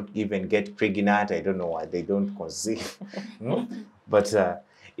really don't even get pregnant. I don't know why they don't conceive. But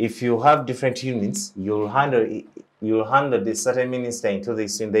if you have different units, you'll handle the certain minister into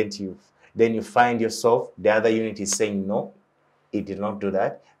this, and then you find yourself, the other unit is saying no, it did not do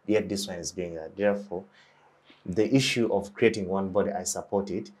that, yet this one is doing that. Therefore, the issue of creating one body, I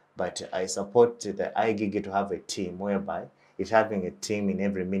support it, but I support the IGIG to have a team whereby it's having a team in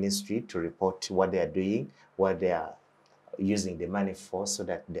every ministry to report what they are doing, what they are using the money for, so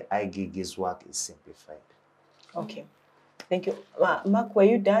that the IGIG's work is simplified. Okay, thank you. Mark, were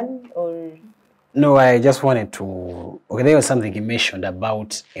you done or? No, I just wanted to, okay, there was something you mentioned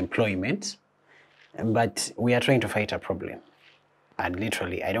about employment, but we are trying to fight a problem. And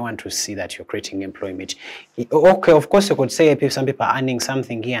literally, I don't want to see that you're creating employment. Okay, of course, you could say some people are earning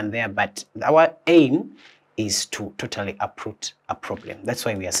something here and there, but our aim is to totally uproot a problem. That's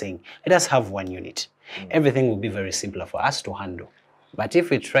why we are saying, let us have one unit. Everything will be very simpler for us to handle. But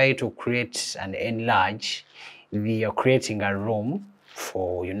if we try to create and enlarge, we are creating a room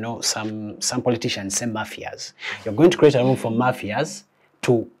for, you know, some politicians, some mafias. You're going to create a room for mafias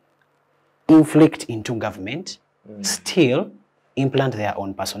to inflict into government, still implant their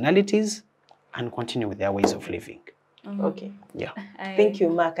own personalities and continue with their ways of living. Okay. Yeah. Thank you,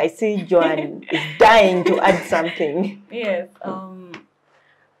 Mark. I see Joan is dying to add something. Yes.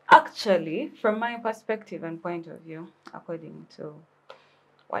 Actually, from my perspective and point of view, according to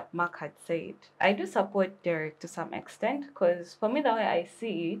what Mark had said, I do support Derrick to some extent, because for me, the way I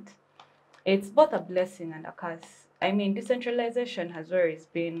see it, it's both a blessing and a curse. I mean, decentralization has always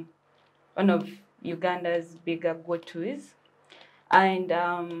been one of Uganda's bigger go-tos. And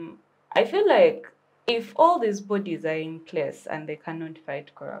I feel like if all these bodies are in place and they cannot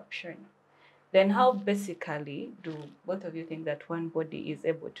fight corruption, then how basically do both of you think that one body is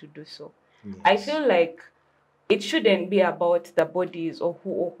able to do so? Yes. I feel like it shouldn't be about the bodies or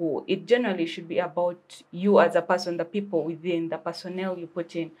who. It generally should be about you as a person, the people within, the personnel you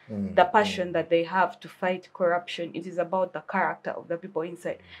put in, the passion that they have to fight corruption. It is about the character of the people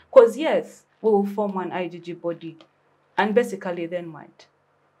inside. Because yes, we will form one IGG body. And basically, then what?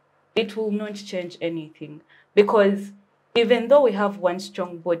 It will not change anything, because even though we have one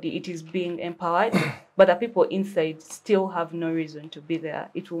strong body, it is being empowered, but the people inside still have no reason to be there.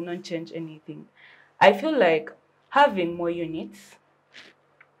 It will not change anything. I feel like having more units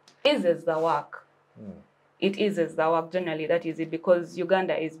eases the work. It eases the work generally, that is it, because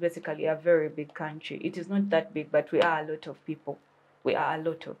Uganda is basically a very big country. It is not that big, but we are a lot of people. We are a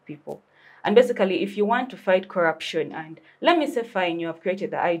lot of people. And basically, if you want to fight corruption, and let me say, fine, you have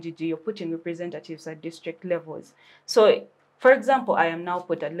created the IGG, you're putting representatives at district levels. So, for example, I am now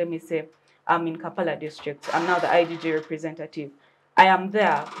put at, let me say, I'm in Kampala district. I'm now the IGG representative. I am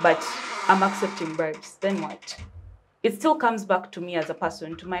there, but I'm accepting bribes. Then what? It still comes back to me as a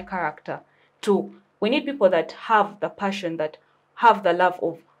person, to my character. We need people that have the passion, that have the love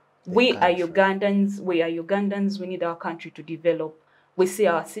of, we are Ugandans, we need our country to develop. We see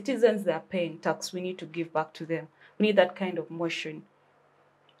our citizens, they are paying tax. We need to give back to them. We need that kind of motion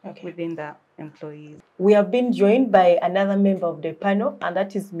within the employees. We have been joined by another member of the panel, and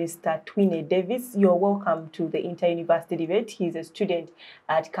that is Mr. Twine Davis. You're welcome to the inter-university debate. He's a student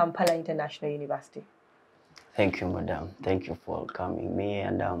at Kampala International University. Thank you, madam. Thank you for welcoming me,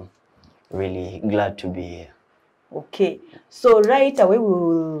 and I'm really glad to be here. Okay, so right away we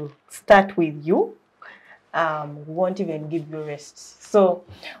will start with you. We won't even give you rest. So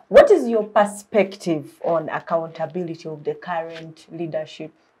what is your perspective on accountability of the current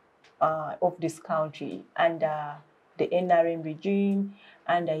leadership of this country under the NRM regime,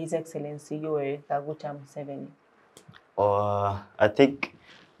 under His Excellency Yoweri Kaguta Museveni? I think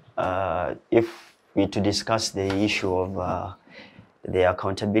if to discuss the issue of the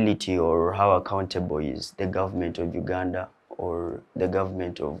accountability, or how accountable is the government of Uganda or the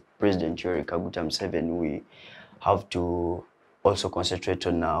government of President Yoweri Kaguta Museveni, we have to also concentrate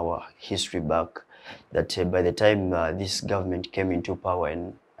on our history back, that by the time this government came into power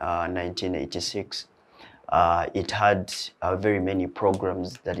in 1986, it had very many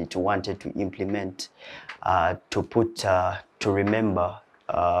programs that it wanted to implement to remember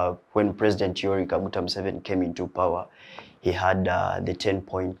when President Yoweri Kaguta Museveni came into power. He had the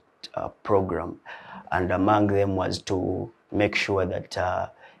 10-point program, and among them was to make sure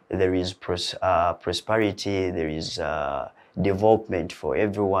that there is prosperity, there is development for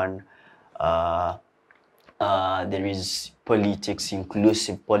everyone, there is politics,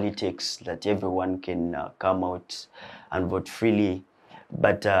 inclusive politics, that everyone can come out and vote freely.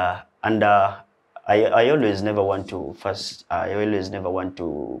 But I always never want to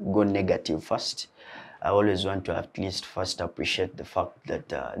go negative first. I always want to at least first appreciate the fact that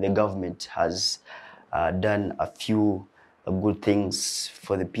the government has done a few good things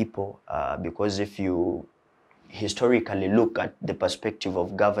for the people, because if you historically look at the perspective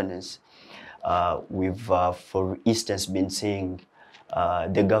of governance, we've, for instance, been seeing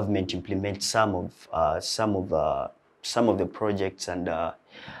the government implement some of the projects, and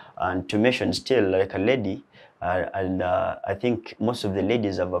to mention still, like a lady, I think most of the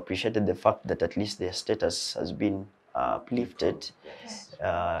ladies have appreciated the fact that at least their status has been uplifted,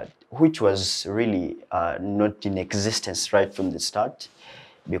 which was really not in existence right from the start.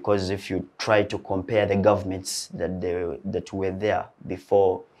 Because if you try to compare the governments that were there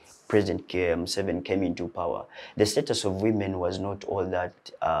before President Museveni came into power, the status of women was not all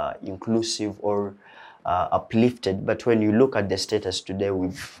that inclusive or uplifted. But when you look at the status today, we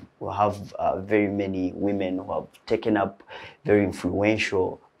have very many women who have taken up very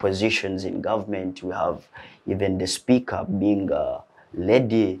influential positions in government. We have even the speaker being a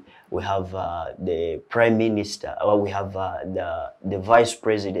lady. We have the prime minister, or we have the vice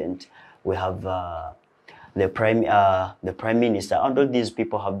president. We have the prime minister. And all these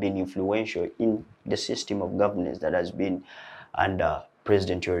people have been influential in the system of governance that has been under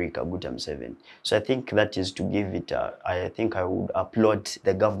President Yoweri Kaguta Museveni. So I think that is to give it, I think I would applaud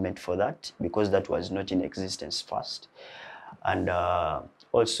the government for that, because that was not in existence first. And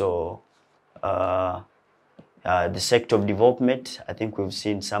also the sector of development, I think we've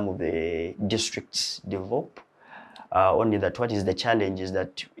seen some of the districts develop. Only that what is the challenge is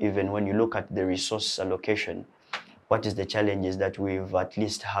that even when you look at the resource allocation, what is the challenge is that we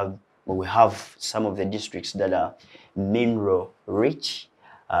have some of the districts that are mineral rich,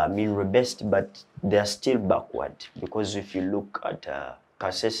 mineral based, but they are still backward. Because if you look at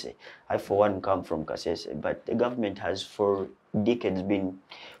Kasese, I for one come from Kasese, but the government has for decades been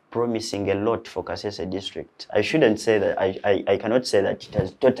promising a lot for Kasese district. I shouldn't say that, I cannot say that it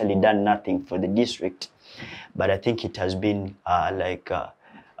has totally done nothing for the district, but I think it has been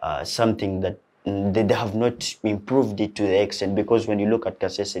something that they have not improved it to the extent, because when you look at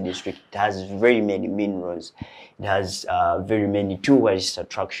Kasese district, it has very many minerals, it has very many tourist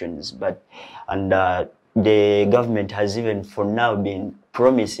attractions, and the government has even for now been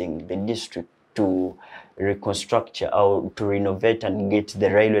promising the district to reconstruct or to renovate and get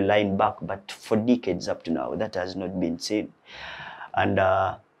the railway line back, but for decades up to now, that has not been seen. And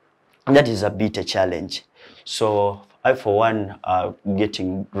that is a bit a challenge. So I, for one,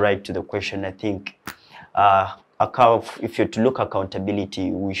 getting right to the question, I think if you're to look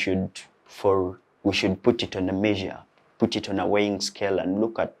accountability, we should put it on a measure, put it on a weighing scale, and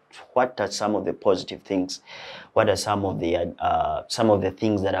look at what are some of the positive things, what are some of the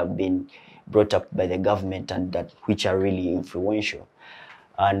things that have been brought up by the government and that which are really influential.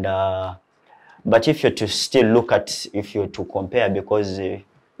 And but if you're to still look at, if you're to compare, because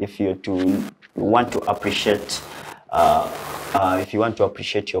if you're to want to appreciate, if you want to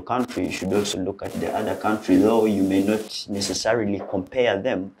appreciate your country, you should also look at the other country, though you may not necessarily compare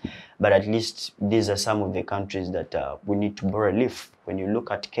them, but at least these are some of the countries that we need to borrow a leaf. When you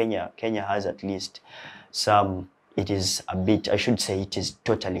look at Kenya, Kenya has at least some, it is a bit, I should say it is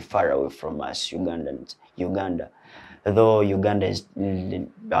totally far away from us, Uganda. Though Uganda is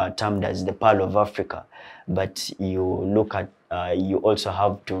termed as the Pearl of Africa, but you look at, you also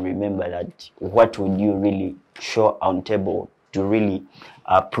have to remember that what would you really show on table to really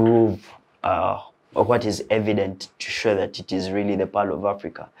prove what is evident to show that it is really the Pearl of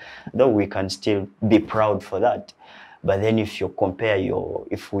Africa. Though we can still be proud for that. But then if you compare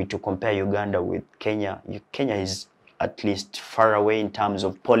if we to compare Uganda with Kenya, Kenya is at least far away in terms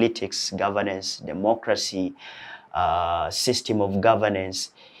of politics, governance, democracy, system of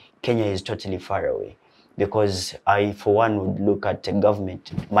governance. Kenya is totally far away. Because I, for one, would look at a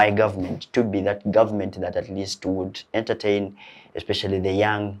government, my government, to be that government that at least would entertain, especially the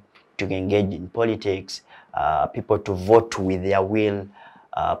young, to engage in politics, people to vote with their will,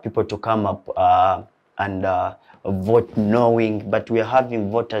 people to come up and vote knowing. But we are having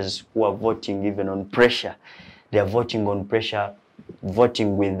voters who are voting even on pressure. They are voting on pressure,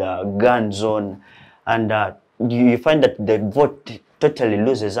 voting with guns on, and you find that the vote totally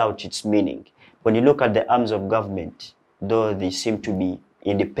loses out its meaning. When you look at the arms of government, though they seem to be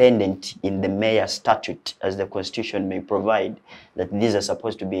independent in the mayor statute, as the constitution may provide, that these are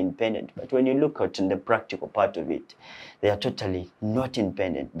supposed to be independent. But when you look at the practical part of it, they are totally not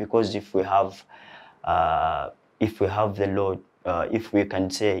independent, because if we have the law, if we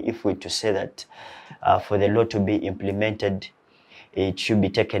to say that for the law to be implemented, it should be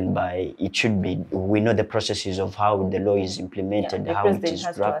taken by, we know the processes of how the law is implemented, how it is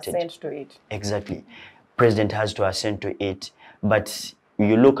drafted. The president has to assent to it. Exactly. President has to assent to it. But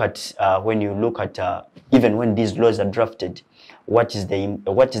you look at, when you look at, even when these laws are drafted, what is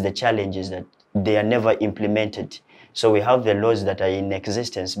the challenge is that they are never implemented. So we have the laws that are in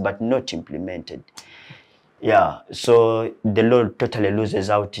existence, but not implemented. Yeah, so the law totally loses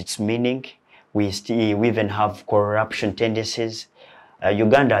out its meaning. We even have corruption tendencies.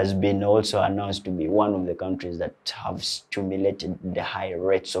 Uganda has been also announced to be one of the countries that have stimulated the high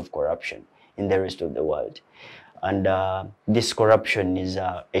rates of corruption in the rest of the world. And this corruption is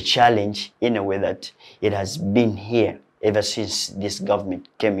a challenge in a way that it has been here ever since this government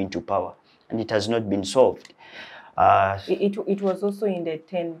came into power, and it has not been solved. It was also in the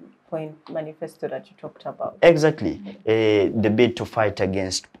 10-point manifesto that you talked about. Exactly, the bid to fight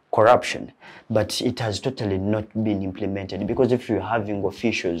against corruption, but it has totally not been implemented, because if you're having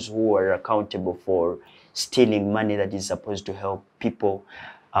officials who are accountable for stealing money that is supposed to help people,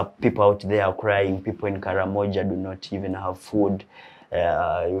 people out there are crying, people in Karamoja do not even have food,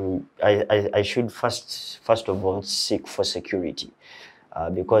 I should first of all seek for security,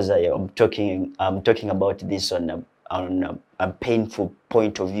 because I'm talking about this on a painful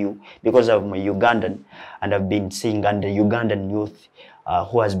point of view, because I'm a Ugandan and I've been seeing under Ugandan youth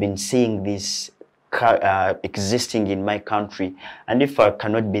who has been seeing this existing in my country, and if I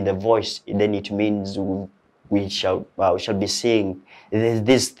cannot be the voice, then it means we shall be seeing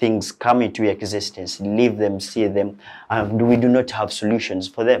these things come into existence, live them, see them, and we do not have solutions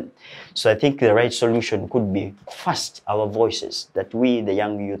for them. So I think the right solution could be first our voices, that we, the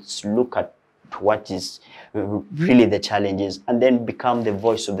young youths, look at what is really the challenges, and then become the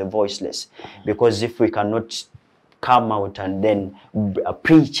voice of the voiceless. Because if we cannot come out and then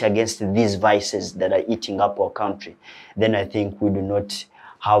preach against these vices that are eating up our country, then I think we do not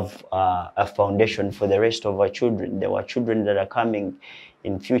have a foundation for the rest of our children. There are children that are coming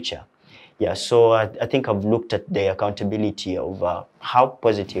in future. Yeah, so I think I've looked at the accountability of how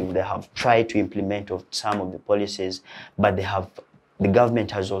positive they have tried to implement of some of the policies, but the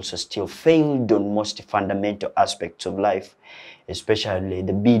government has also still failed on most fundamental aspects of life, especially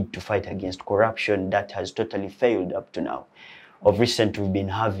the bid to fight against corruption. That has totally failed up to now. Of recent, we've been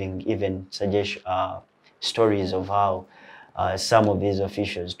having even stories of how some of these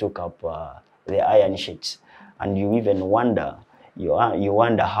officials took up the iron sheets, and you even wonder, you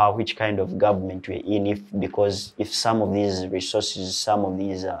wonder which kind of government we're in, because if some of these resources, some of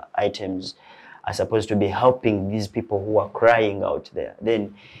these items are supposed to be helping these people who are crying out there,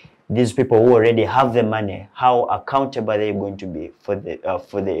 then these people who already have the money, how accountable are they going to be for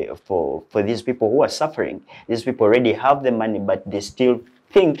these people who are suffering? These people already have the money, but they still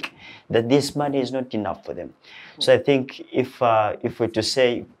think that this money is not enough for them. So I think if we're to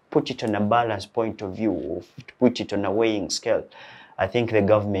say, put it on a balanced point of view, or put it on a weighing scale, I think the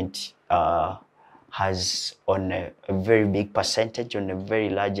government has, on a very big percentage, on a very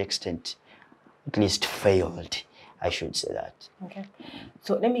large extent, at least failed. I should say that. Okay.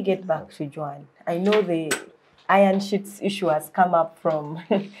 So let me get back to Joan. I know the iron sheets issue has come up from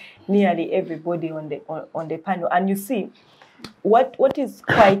nearly everybody on the panel. And you see, what is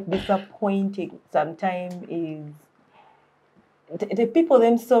quite disappointing sometimes is the people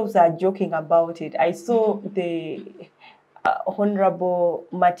themselves are joking about it. I saw the Honorable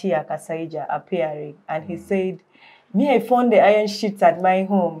Matia Kasaija appearing, and he said, me, I found the iron sheets at my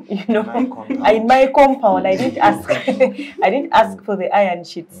home, in my compound. I didn't ask. I didn't ask for the iron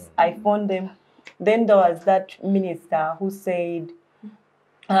sheets. I found them. Then there was that minister who said,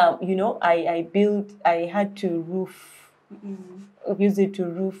 I had to use it to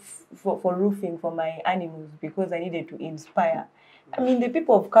roof for roofing for my animals because I needed to inspire. I mean, the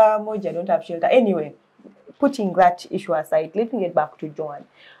people of Karamoja don't have shelter. Anyway, putting that issue aside, let me get back to Joan.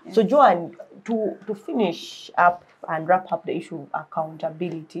 Yes. So Joan, to finish up and wrap up the issue of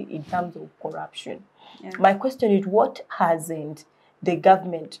accountability in terms of corruption, yes. My question is, what hasn't the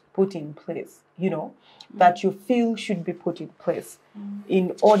government put in place, that you feel should be put in place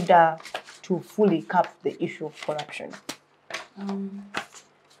in order to fully cap the issue of corruption?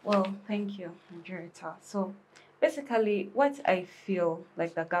 Well, thank you, moderator. So basically, what I feel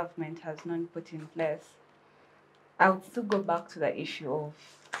like the government has not put in place, I would still go back to the issue of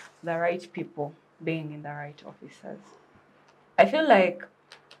the right people being in the right offices. I feel like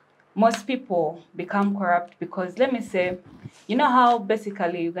most people become corrupt because, let me say, you know how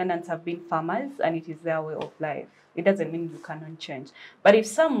basically Ugandans have been farmers and it is their way of life. It doesn't mean you cannot change. But if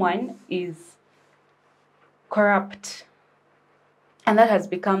someone is corrupt and that has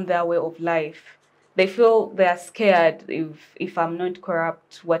become their way of life, they feel they are scared. If I'm not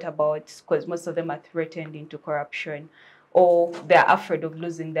corrupt, what about? Because most of them are threatened into corruption, or they're afraid of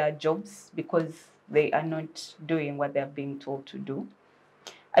losing their jobs because they are not doing what they're being told to do.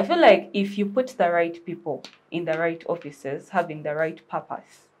 I feel like if you put the right people in the right offices, having the right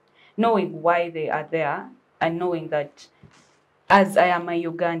purpose, knowing why they are there, and knowing that as I am a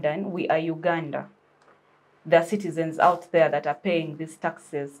Ugandan, we are Uganda. There are citizens out there that are paying these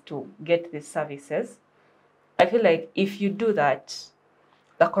taxes to get these services. I feel like if you do that,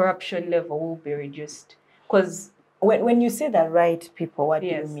 the corruption level will be reduced. Because when you say the right people, what do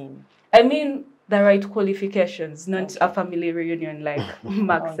you mean? I mean the right qualifications, not a family reunion like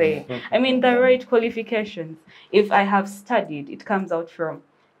Mark said. I mean the right qualifications. If I have studied, it comes out from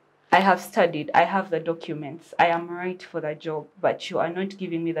I have studied, I have the documents, I am right for the job, but you are not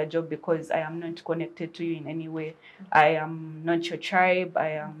giving me the job because I am not connected to you in any way. I am not your tribe,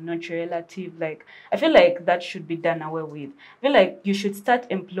 I am not your relative. Like, I feel like that should be done away with. I feel like you should start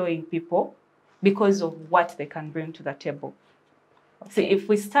employing people because of what they can bring to the table. So if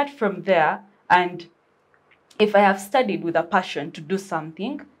we start from there, and if I have studied with a passion to do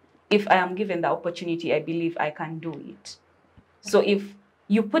something, if I am given the opportunity, I believe I can do it. So if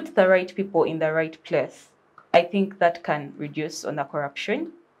you put the right people in the right place, I think that can reduce on the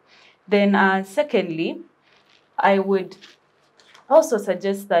corruption. Then secondly, I would also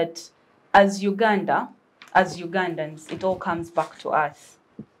suggest that as Uganda, as Ugandans, it all comes back to us.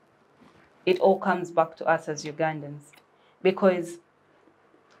 It all comes back to us as Ugandans. Because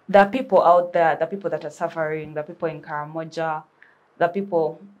the people out there, the people that are suffering, the people in Karamoja, the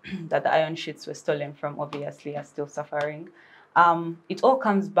people that the iron sheets were stolen from, obviously, are still suffering. It all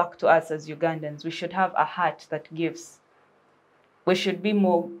comes back to us as Ugandans. We should have a heart that gives. We should be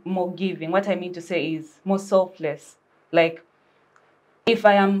more giving. What I mean to say is more selfless. Like, if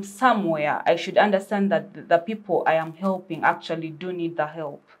I am somewhere, I should understand that the people I am helping actually do need the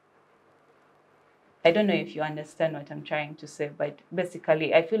help. I don't know if you understand what I'm trying to say, but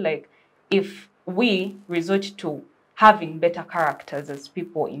basically, I feel like if we resort to having better characters as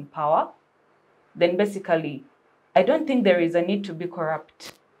people in power, then basically, I don't think there is a need to be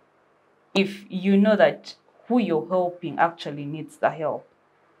corrupt if you know that who you're helping actually needs the help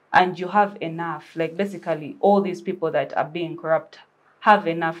and you have enough. Like, basically, all these people that are being corrupt have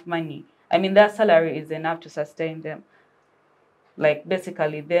enough money. I mean, their salary is enough to sustain them. Like,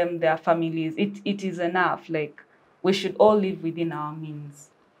 basically, them, their families, it is enough. Like, we should all live within our means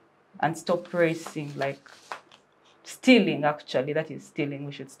and stop racing, like, stealing, actually. That is stealing.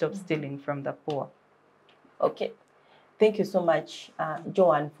 We should stop stealing from the poor. Okay. Thank you so much,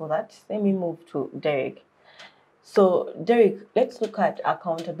 Joan, for that. Let me move to Derrick. So, Derrick, let's look at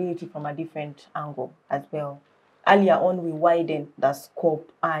accountability from a different angle as well. Earlier on, we widened the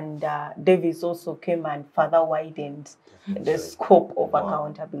scope, and Davis also came and further widened the scope of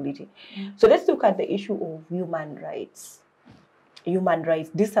accountability. So let's look at the issue of human rights. Human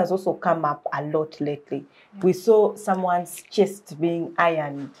rights, this has also come up a lot lately. We saw someone's chest being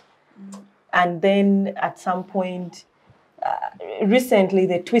ironed, and then at some point, recently,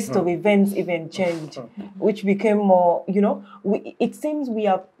 the twist of events even changed, which became more, it seems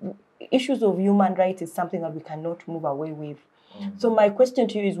issues of human rights is something that we cannot move away with. So my question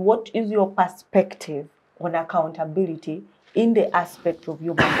to you is, what is your perspective on accountability in the aspect of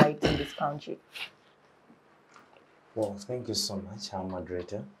human rights in this country? Well, thank you so much, our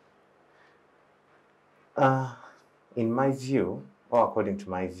moderator. In my view, or according to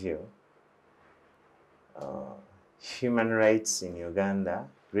my view, human rights in Uganda,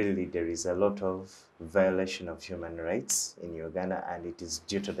 really there is a lot of violation of human rights in Uganda, and it is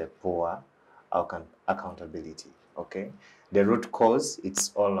due to the poor accountability, okay? The root cause,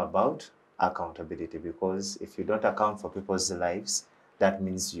 it's all about accountability, because if you don't account for people's lives, that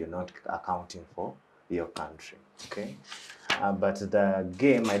means you're not accounting for your country. Okay. But the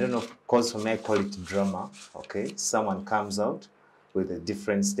game, I don't know, because for me I call it drama. Okay. Someone comes out with a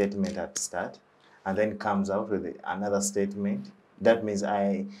different statement at start, and then comes out with another statement. That means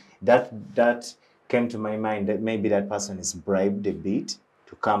that came to my mind that maybe that person is bribed a bit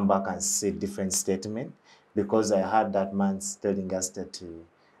to come back and say different statement, because I heard that man telling us that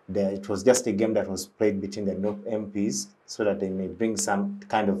it was just a game that was played between the North MPs so that they may bring some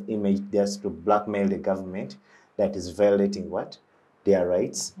kind of image just to blackmail the government that is violating what? Their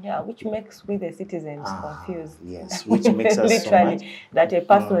rights. Yeah, which makes we the citizens confused. Yes, which makes us literally so much, that a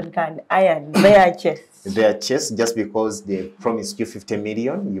person can iron their chest. Their chest, just because they promised you 50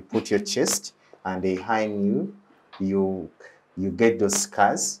 million, you put your chest, and behind you get those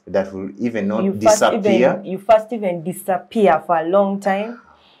scars that will even not disappear. You first even disappear for a long time.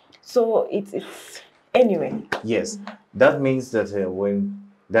 So it's anyway. Yes, that means that when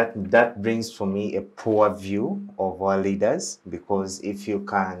that brings for me a poor view of our leaders, because if you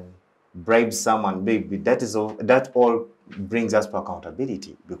can bribe someone, maybe that all brings us to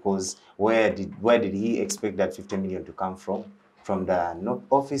accountability, because where did he expect that 50 million to come from? From the NOC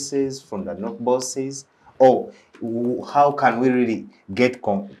offices, from the NOC bosses? Or how can we really get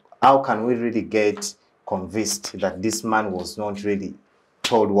convinced that this man was not really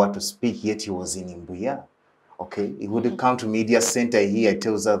told what to speak, yet he was in Imbuya? Okay, he would come to media center here,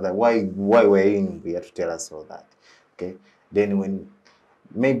 tells us that why were you in Imbuya to tell us all that? Okay, then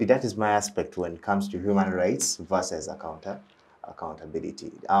maybe that is my aspect when it comes to human rights versus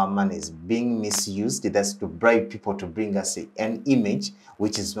accountability. Our money is being misused. That's to bribe people to bring us an image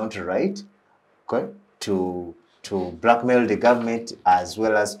which is not right. Okay, to blackmail the government, as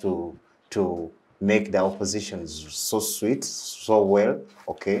well as to make the opposition so sweet, so well.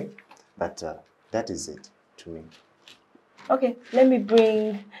 Okay, but that is it to me. Okay, let me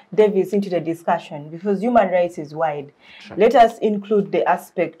bring Davis into the discussion, because human rights is wide. Sure. Let us include the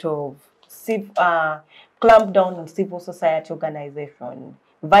aspect of clamp down on civil society organization,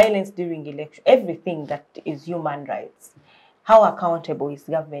 violence during election, everything that is human rights. How accountable is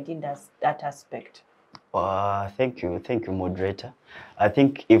government in that aspect? Thank you, moderator. I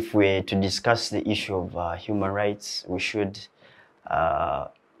think if we're to discuss the issue of human rights, we should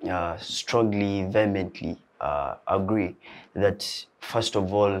strongly, vehemently agree that, first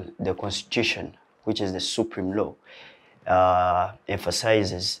of all, the Constitution, which is the supreme law,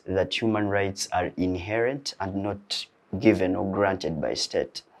 emphasizes that human rights are inherent and not given or granted by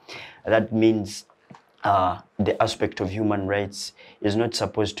state. That means the aspect of human rights is not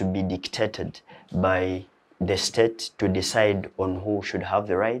supposed to be dictated by the state to decide on who should have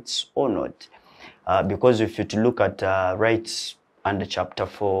the rights or not. Because if you look at rights under Chapter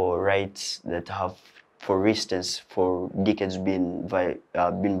 4, rights that have, for instance, for decades been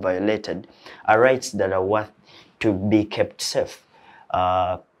violated, are rights that are worth to be kept safe.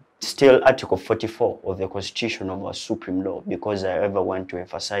 Still, Article 44 of the Constitution of our Supreme Law, because I ever want to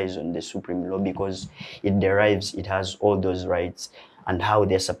emphasize on the Supreme Law, because it has all those rights and how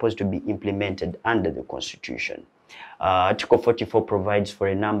they're supposed to be implemented under the Constitution. Article 44 provides for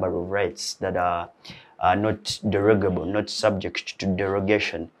a number of rights that are not derogable, not subject to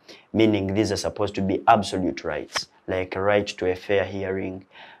derogation, meaning these are supposed to be absolute rights, like a right to a fair hearing,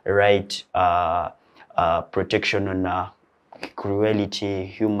 a right protection on cruelty,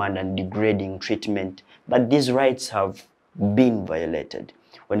 human and degrading treatment. But these rights have been violated.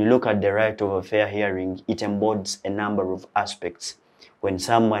 When you look at the right of a fair hearing, it embodies a number of aspects. When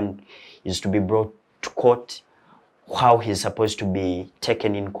someone is to be brought to court, how he's supposed to be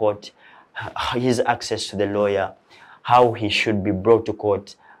taken in court, his access to the lawyer, how he should be brought to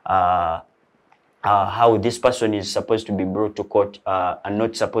court, how this person is supposed to be brought to court and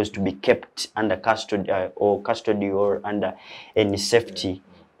not supposed to be kept under custody or under any safety,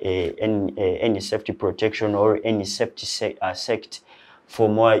 any safety protection or any safety sect for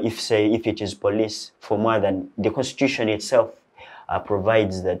more, if it is police, for more than the Constitution itself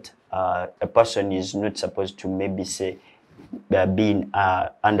provides that a person is not supposed to maybe say being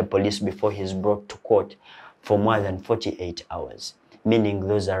under police before he's brought to court for more than 48 hours. Meaning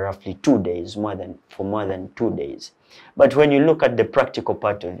those are roughly 2 days, for more than 2 days. But when you look at the practical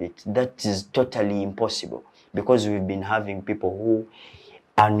part of it, that is totally impossible, because we've been having people who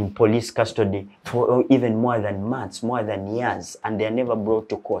are in police custody for even more than months, more than years, and they're never brought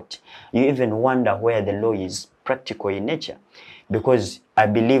to court. You even wonder where the law is practical in nature, because I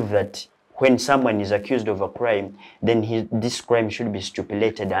believe that when someone is accused of a crime, then this crime should be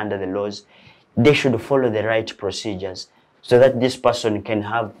stipulated under the laws. They should follow the right procedures. so that this person can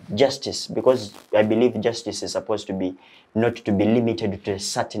have justice, because I believe justice is supposed to be not to be limited to a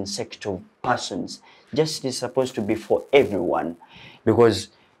certain sect of persons. Justice is supposed to be for everyone, because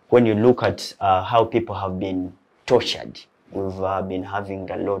when you look at how people have been tortured, we've been having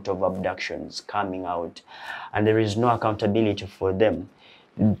a lot of abductions coming out, and there is no accountability for them.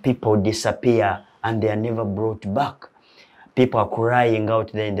 People disappear and they are never brought back. People are crying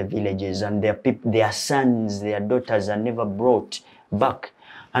out there in the villages, and their sons, their daughters are never brought back.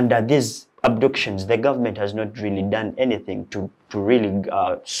 Under these abductions, the government has not really done anything to really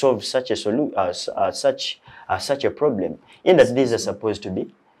solve such a such a problem. In that these are supposed to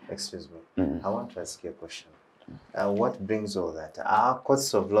be. Excuse me. I want to ask you a question. What brings all that? Are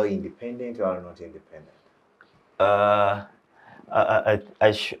courts of law independent or not independent? I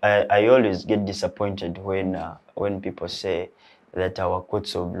always get disappointed when people say that our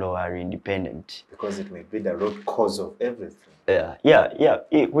courts of law are independent. Because it may be the root cause of everything.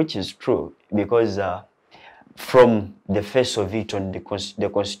 Which is true, because from the face of it on the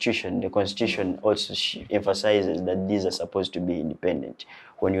Constitution also emphasizes that these are supposed to be independent.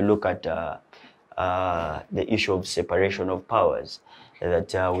 When you look at the issue of separation of powers,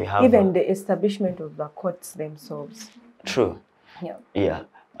 that we have... Even the establishment of the courts themselves. True.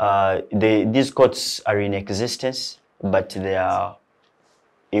 These courts are in existence, but they are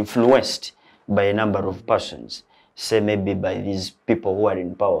influenced by a number of persons, say maybe by these people who are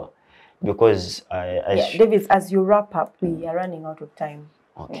in power. Because Davis, as you wrap up, we are running out of time.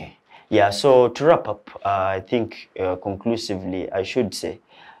 Okay. So to wrap up, I think conclusively, I should say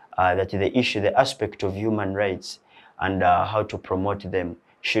that the aspect of human rights and how to promote them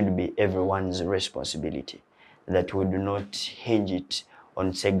should be everyone's responsibility. That we do not hinge it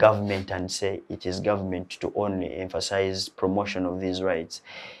on, say, government and say it is government to only emphasize promotion of these rights.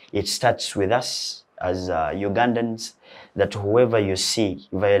 It starts with us as Ugandans, that whoever you see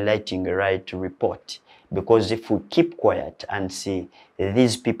violating a right to report. Because if we keep quiet and see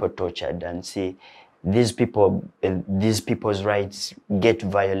these people tortured and see these people's rights get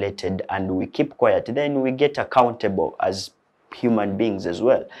violated and we keep quiet, then we get accountable as human beings as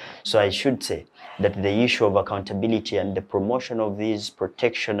well. So I should say that the issue of accountability and the promotion of these,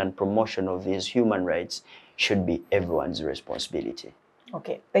 protection and promotion of these human rights should be everyone's responsibility.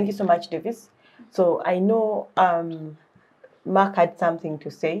 Okay, thank you so much, Davis. So I know Mark had something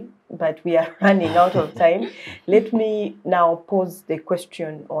to say, but we are running out of time. Let me now pose the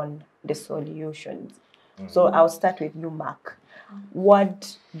question on the solutions. So I'll start with you, Mark.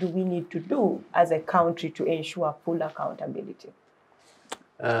 What do we need to do as a country to ensure full accountability?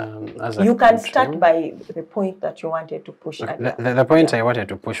 You can start by the point that you wanted to push. The point I wanted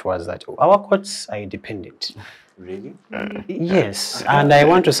to push was that our courts are independent. Really? Yes, and I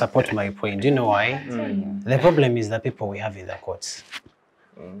want to support my point. Do you know why? The problem is the people we have in the courts.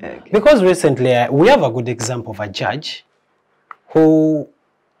 Because recently, we have a good example of a judge who,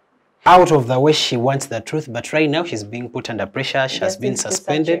 out of the way she wants the truth, but right now she's being put under pressure. She has been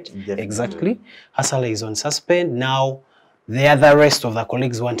suspended. Exactly. Her salary is on suspend. Now, the rest of the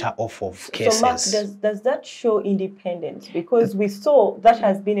colleagues want her off of cases. So, Mark, does that show independence? Because we saw that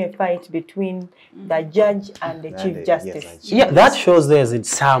has been a fight between the judge and the Chief Justice. Yes, that shows there's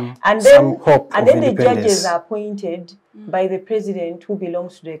some hope and then the judges are appointed by the president who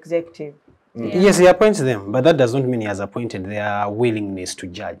belongs to the executive. Yes, he appoints them, but that does not mean he has appointed their willingness to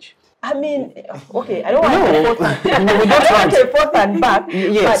judge. I mean, okay, I don't want a fourth and back.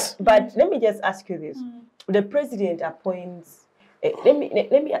 Yes. But let me just ask you this. The president appoints, let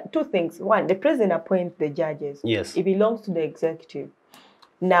me two things. One, the president appoints the judges. Yes. It belongs to the executive.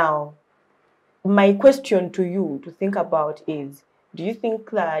 Now, my question to you to think about is, do you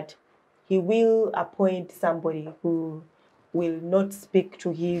think that he will appoint somebody who will not speak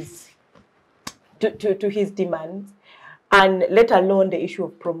to his his demands, and let alone the issue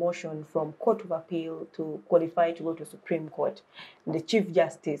of promotion from Court of Appeal to qualify to go to Supreme Court, the Chief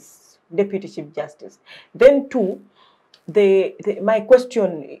Justice, Deputy Chief Justice? Then two, my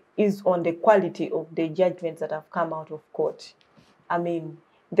question is on the quality of the judgments that have come out of court. I mean,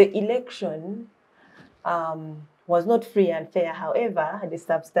 the election was not free and fair. However, the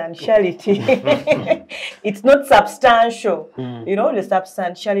substantiality, it's not substantial, you know, the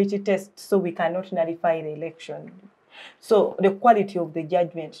substantiality test, so we cannot nullify the election. So the quality of the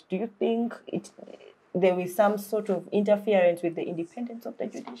judgment, do you think there is some sort of interference with the independence of the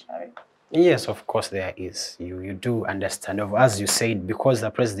judiciary? Yes, of course there is. You do understand, as you said, because the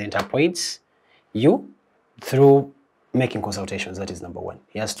president appoints you through making consultations, that is number one.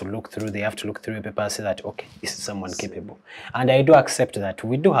 He has to look through, they have to look through a paper and say that, okay, this is someone capable. And I do accept that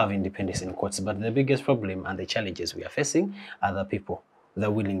we do have independence in courts, but the biggest problem and the challenges we are facing are the people,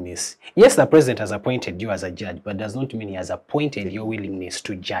 the willingness. Yes, the president has appointed you as a judge, but does not mean he has appointed your willingness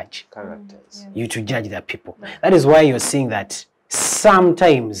to judge. Characters. You to judge the people. That is why you're seeing that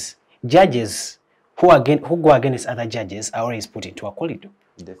sometimes judges who go against other judges are always put into a corridor.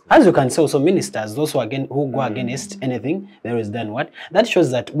 Definitely. As you can say, also ministers, those who go against anything, there is then what? That shows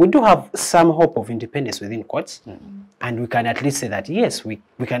that we do have some hope of independence within courts, and we can at least say that, yes, we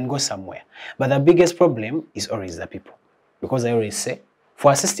can go somewhere. But the biggest problem is always the people. Because I always say,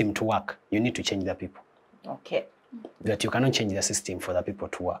 for a system to work, you need to change the people. Okay. That you cannot change the system for the people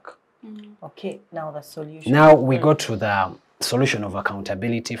to work. Okay, now the solution. Now we go to the solution of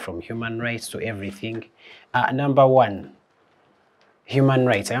accountability from human rights to everything. Number one, human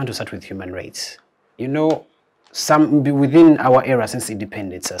rights. I want to start with human rights. You know, within our era since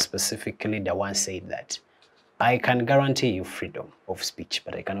independence, specifically the one said that I can guarantee you freedom of speech,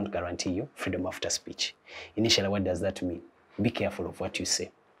 but I cannot guarantee you freedom after speech. Initially, what does that mean? Be careful of what you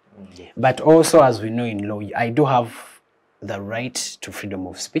say. But also, as we know in law, I do have the right to freedom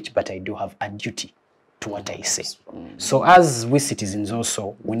of speech, but I do have a duty to what I say. So as we citizens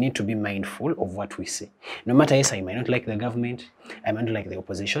also, we need to be mindful of what we say. No matter, yes, I might not like the government, I might not like the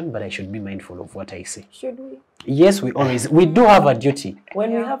opposition, but I should be mindful of what I say. Should we? Yes, we do have a duty.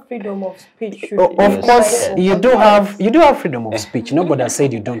 When we have freedom of speech, should Of course, you do have freedom of speech. Nobody has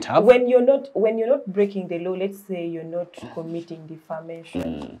said you don't have. When you're not breaking the law, let's say you're not committing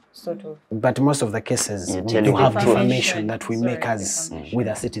defamation, sort of. But most of the cases, we telling do have defamation. defamation that we make as defamation. with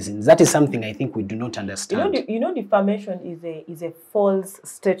our citizens. That is something I think we do not understand. You know, defamation is a false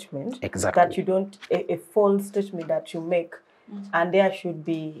statement. Exactly. That you don't a false statement that you make, and there should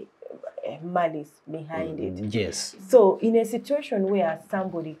be malice behind it. Yes. So in a situation where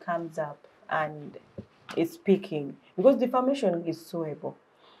somebody comes up and is speaking, because defamation is suable,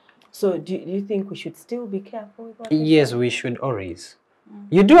 so do you think we should still be careful with what we Yes, we should always.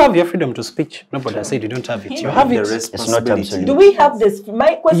 You do have your freedom to speak. Nobody has said you don't have it. You have it. It's not absolute. Do we have this?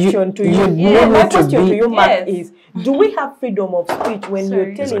 My question to you, my question to you, Mark, is: do we have freedom of speech when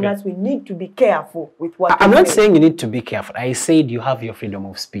you're telling us we need to be careful with what? I'm not saying you need to be careful. I said you have your freedom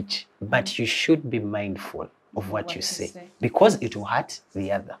of speech, but you should be mindful of what you say because it will hurt the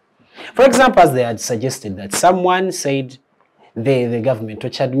other. For example, as they had suggested that someone said the government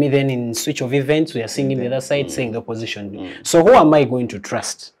tortured me, then in switch of events, we are seeing the other side saying the opposition. So who am I going to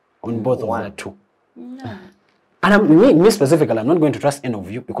trust on both of the two? No. And me specifically, I'm not going to trust any of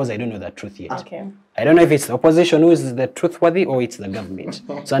you because I don't know the truth yet. Okay. I don't know if it's the opposition who is the truthworthy or it's the government.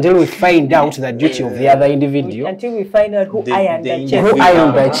 So until we find out the duty of the other individual, Until we find out who ironed the chest. who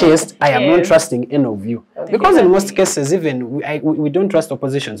ironed the chest, I am not trusting any of you. Because in most cases, even we don't trust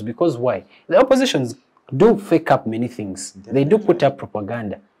oppositions. Because why? The oppositions do fake up many things. They do put up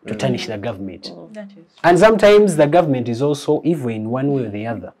propaganda to tarnish the government. That is. And sometimes the government is also evil in one way or the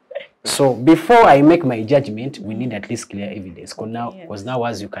other. So before I make my judgment, we need at least clear evidence. Because now,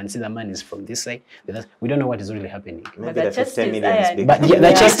 as you can see, the man is from this side. We don't know what is really happening. Maybe the the chest 15 is million is iron. big. But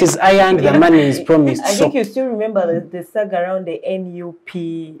the chest is ironed, the money is promised. I So, think you still remember the saga around the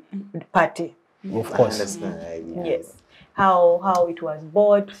NUP party. of I course. understand. Yes, how it was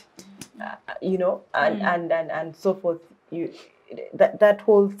bought, you know, and so forth. That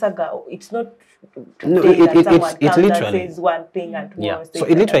whole saga. It's not. No, today that someone it comes and literally. says one thing and tomorrow Yeah. says So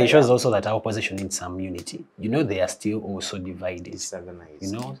it literally another. shows also that our opposition needs some unity. You know, they are still also divided. It's organized.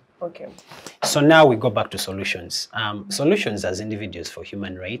 You know. Okay. So now we go back to solutions. Solutions as individuals for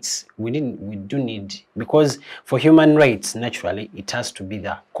human rights, we do need, because for human rights, naturally, it has to be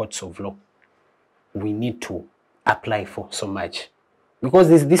the courts of law. We need to apply for so much. Because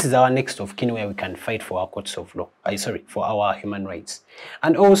this is our next of kin where we can fight for our courts of law. For our human rights.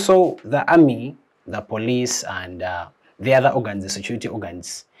 And also the army, the police, and the other organs, the security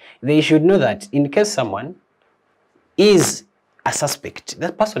organs, they should know that in case someone is a suspect,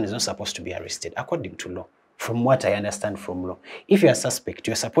 that person is not supposed to be arrested according to law. From what I understand from law, if you're a suspect,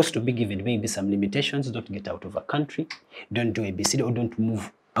 you're supposed to be given maybe some limitations. Don't get out of a country, don't do ABCD, or don't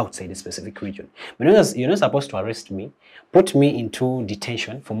move outside a specific region. But you're not supposed to arrest me, put me into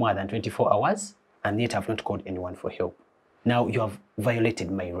detention for more than 24 hours, and yet I've not called anyone for help. Now you have violated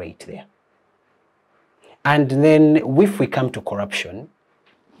my right there. And then if we come to corruption,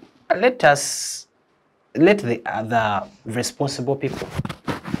 let the other responsible people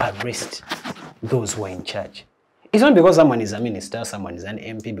arrest those who are in charge. It's not because someone is a minister, someone is an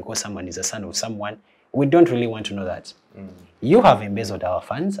MP, because someone is a son of someone. We don't really want to know that. You have embezzled our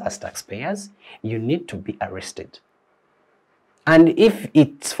funds as taxpayers. You need to be arrested. And if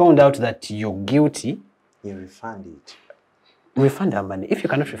it's found out that you're guilty, You refund it. refund our money. If you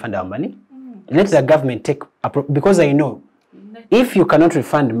cannot refund our money, let the government take, because I know, if you cannot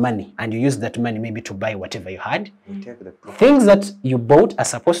refund money and you use that money maybe to buy whatever you had, We take the profit. things that you bought are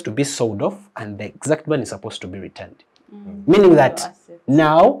supposed to be sold off and the exact money is supposed to be returned. Meaning that assets.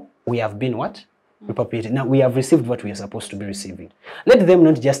 now we have been what? Repatriated. Now we have received what we are supposed to be receiving. Let them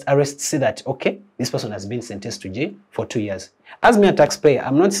not just arrest, say that, okay, this person has been sentenced to jail for 2 years. As me a taxpayer,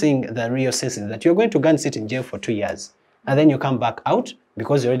 I'm not saying the real sense is that you're going to go and sit in jail for 2 years and then you come back out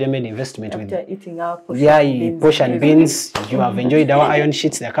because you already made investment with After eating our portion beans, you have enjoyed our iron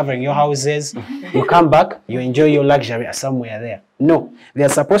sheets, they're covering your houses. You come back, you enjoy your luxury somewhere there. No, they are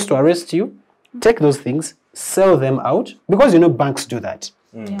supposed to arrest you, take those things, sell them out, because you know banks do that.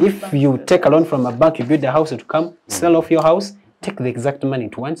 If you take a loan from a bank, you build a house to come, sell off your house, take the exact money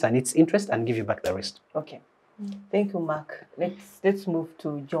at once and its interest and give you back the rest. Okay. Thank you, Mark. Let's move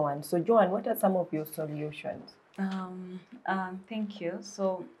to Joan. So, Joan, what are some of your solutions? Thank you.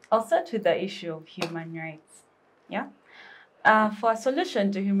 So I'll start with the issue of human rights. Yeah. For a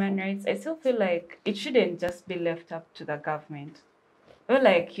solution to human rights, I still feel like it shouldn't just be left up to the government. I feel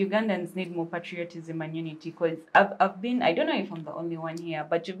like Ugandans need more patriotism and unity, because I've been, I don't know if I'm the only one here,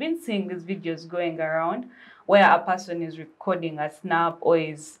 but you've been seeing these videos going around where a person is recording a snap or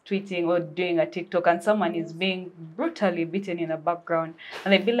is tweeting or doing a TikTok and someone is being brutally beaten in the background.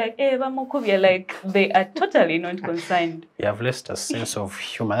 And they'd be like, hey, Vamokubia, like they are totally not concerned. You have lost a sense of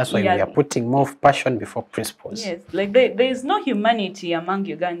humor. That's why Yeah. we are putting more of passion before principles. Yes, like there is no humanity among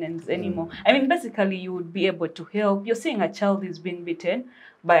Ugandans anymore. I mean, basically, you would be able to help. You're seeing a child is being beaten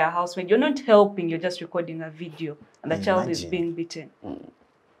by a housemate. You're not helping, you're just recording a video and the child is being beaten.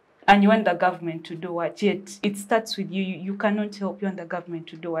 And you want the government to do what? Yet it starts with you. You cannot help. You want the government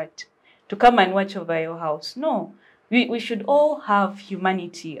to do what? To come and watch over your house. No. We should all have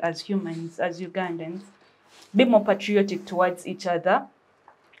humanity as humans, as Ugandans. Be more patriotic towards each other.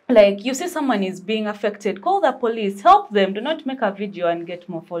 Like, you see someone is being affected, call the police, help them. Do not make a video and get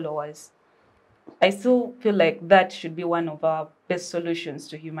more followers. I still feel like that should be one of our best solutions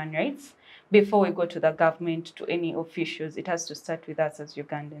to human rights. Before we go to the government, to any officials, it has to start with us as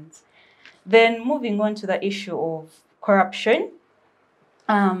Ugandans. Then moving on to the issue of corruption,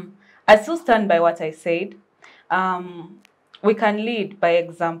 I still stand by what I said. We can lead by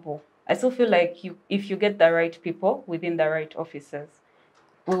example. I still feel like if you get the right people within the right officers,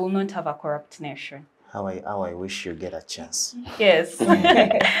 we will not have a corrupt nation. How I wish you get a chance. Yes,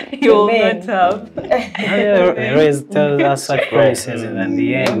 you will not have. They always tell us such promises and in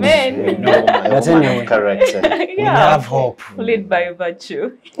the end, Amen. no. But anyway, Correct. we have hope. Lead by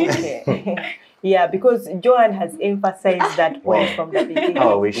virtue. Okay. Yeah, because Joan has emphasized that point from the beginning.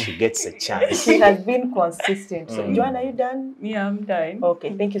 How I wish she gets a chance. She has been consistent. So, Joan, are you done? Yeah, I'm done.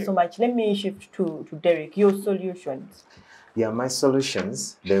 Okay, thank you so much. Let me shift to Derrick. Your solutions. Yeah, my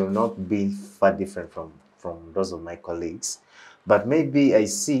solutions, they will not be far different from those of my colleagues. But maybe I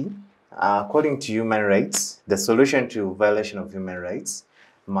see, according to human rights, the solution to violation of human rights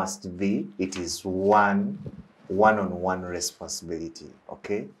must be, it is one-on-one responsibility,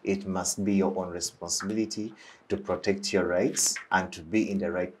 okay? It must be your own responsibility to protect your rights and to be in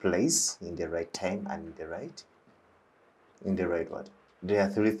the right place, in the right time, and in the right what? There are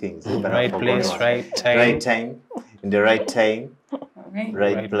three things. Right place, right time. Right time, in the right time, Okay.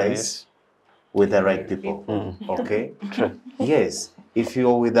 right place, with the right people. Okay? Yes. If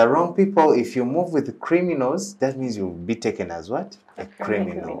you're with the wrong people, if you move with the criminals, that means you'll be taken as what? A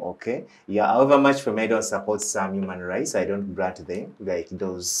criminal. Okay? Yeah, however much for me, I don't support some human rights. I don't grant them, like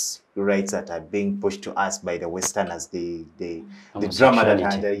those rights that are being pushed to us by the Westerners, the drama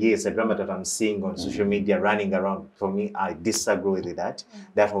the drama that I'm seeing on social media running around. For me, I disagree with that.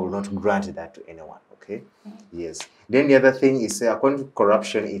 That will not grant that to anyone. Okay? Yes. Then the other thing is, according to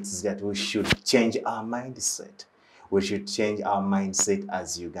corruption, it's that we should change our mindset. We should change our mindset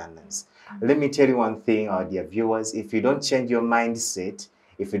as Ugandans. Let me tell you one thing, our dear viewers, if you don't change your mindset,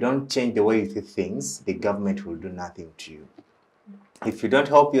 if you don't change the way you do things, the government will do nothing to you. If you don't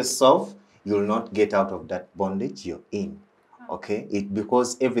help yourself, you will not get out of that bondage you're in. Okay?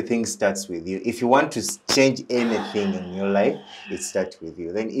 Because everything starts with you. If you want to change anything in your life, it starts with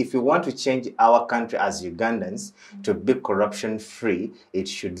you. Then if you want to change our country as Ugandans to be corruption-free, it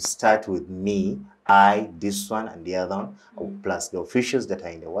should start with me, I, this one, and the other one, plus the officials that are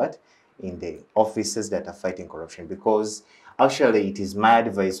in the what? In the offices that are fighting corruption. Because actually it is my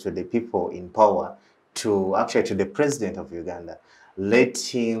advice to the people in power, to the president of Uganda, let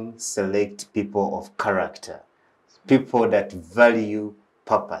him select people of character, people that value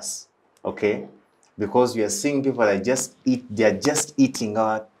purpose, okay? because we are seeing people that they are just eating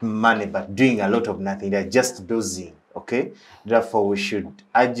our money but doing a lot of nothing. They are just dozing. Okay, therefore we should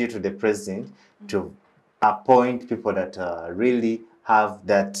urge you to the president to appoint people that really have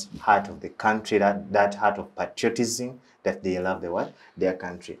that heart of the country, that heart of patriotism, that they love their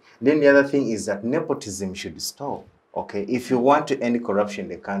country. Then the other thing is that nepotism should stop. Okay, if you want to end corruption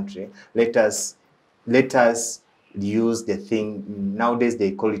in the country, let us use the thing nowadays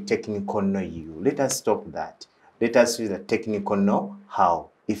they call it technical know-you. Let us stop that. Let us use the technical know-how.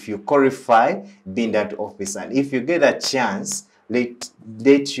 If you qualify, be in that office, and if you get a chance,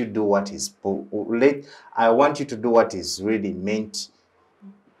 let you do what is I want you to do what is really meant.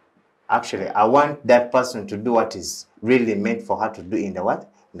 Actually, I want that person to do what is really meant for her to do in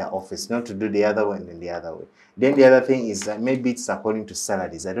the office, not to do the other one and the other way. Then the other thing is that maybe it's according to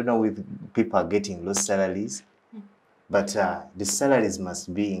salaries. I don't know if people are getting low salaries, but the salaries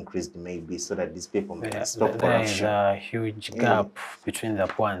must be increased maybe so that these people may stop corruption. There is a huge gap between the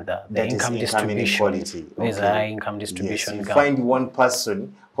poor and the income distribution. Inequality. There's a high income distribution yes, you gap. find one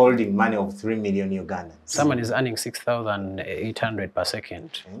person holding money of 3 million Ugandans. Someone is earning 6,800 per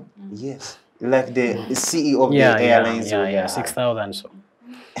second. Yes, like the CEO of the airlines. Yeah, 6,000 so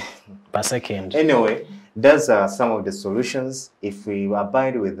per second. Anyway, those are some of the solutions if we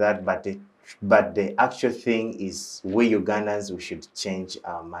abide with that, but the actual thing is we Ugandans, we should change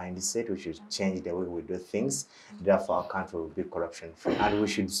our mindset, we should change the way we do things, therefore our country will be corruption free, and we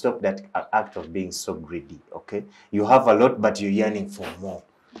should stop that act of being so greedy. Okay, you have a lot but you're yearning for more.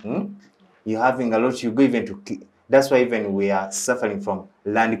 You're having a lot, you go even to, that's why even we are suffering from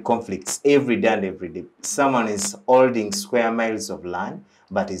land conflicts every day and every day. Someone is holding square miles of land,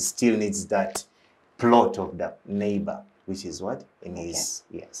 but he still needs that plot of the neighbor, which is what? In his,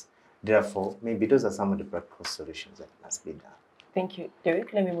 yes. Therefore, maybe those are some of the practical solutions that must be done. Thank you,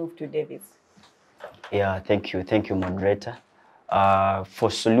 Derrick. Let me move to Davis. Yeah, thank you. Thank you, moderator.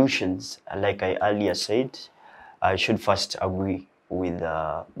 For solutions, like I earlier said, I should first agree with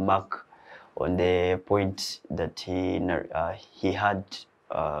Mark on the point that he had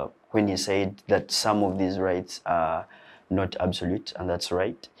when he said that some of these rights are not absolute, and that's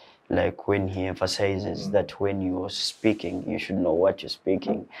right. Like when he emphasizes that when you're speaking, you should know what you're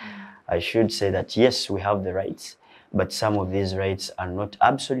speaking. I should say that yes, we have the rights, but some of these rights are not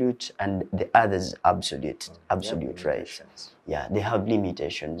absolute, and the others absolute rights. Yeah, they have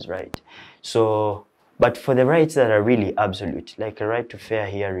limitations, right? So, but for the rights that are really absolute, like a right to fair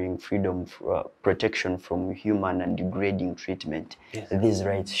hearing, freedom, protection from human and degrading treatment, these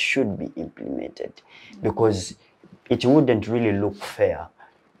rights should be implemented, because it wouldn't really look fair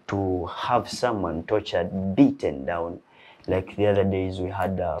to have someone tortured, beaten down. Like the other days, we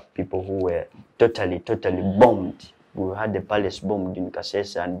had people who were totally bombed. We had the palace bombed in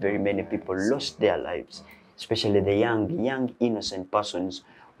Kasese, and very many people lost their lives, especially the young innocent persons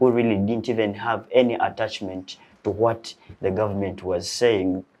who really didn't even have any attachment to what the government was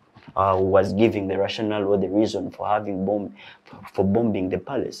saying, was giving the rationale or the reason for bombing the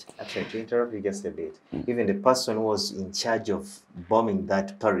palace. Actually, to interrupt you just a bit, even the person who was in charge of bombing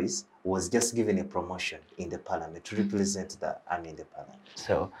that Paris was just given a promotion in the parliament to represent the army in the parliament.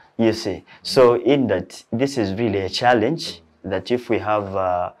 So you see, so in that, this is really a challenge that if we have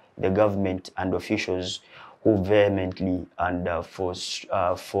the government and officials who vehemently and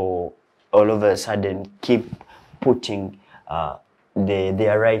for all of a sudden keep putting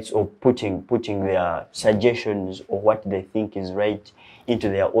their rights, or putting their suggestions or what they think is right into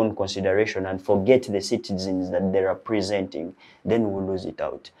their own consideration and forget the citizens that they are representing, then we'll lose it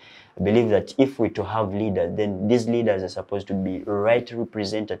out. I believe that if we to have leaders, then these leaders are supposed to be right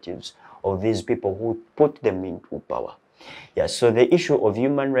representatives of these people who put them into power. Yeah, so the issue of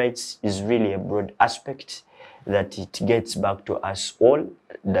human rights is really a broad aspect that it gets back to us all,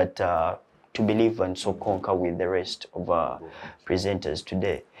 that to believe and so conquer with the rest of our presenters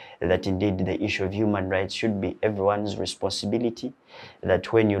today, that indeed the issue of human rights should be everyone's responsibility,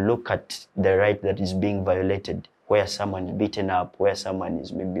 that when you look at the right that is being violated, where someone is beaten up, where someone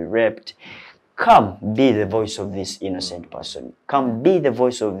is maybe raped, come be the voice of this innocent person. Come be the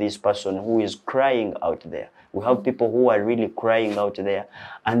voice of this person who is crying out there. We have people who are really crying out there,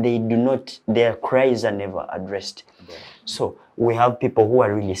 and their cries are never addressed. So we have people who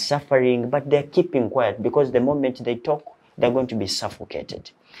are really suffering, but they're keeping quiet, because the moment they talk, they're going to be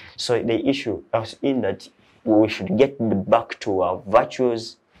suffocated. So the issue is in that we should get back to our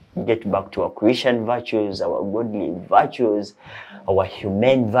virtues, get back to our Christian virtues, our godly virtues, our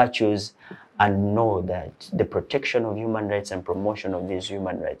humane virtues, and know that the protection of human rights and promotion of these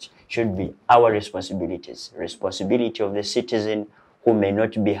human rights should be our responsibilities, responsibility of the citizen who may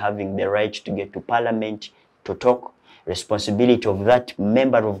not be having the right to get to parliament to talk. Responsibility of that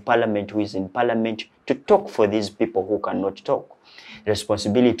member of parliament who is in parliament to talk for these people who cannot talk.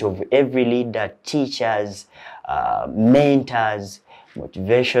 Responsibility of every leader, teachers, mentors,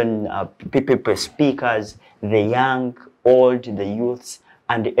 motivation, people, speakers, the young, old, the youths,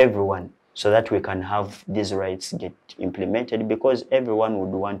 and everyone, so that we can have these rights get implemented, because everyone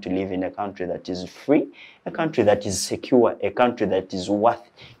would want to live in a country that is free, a country that is secure, a country that is worth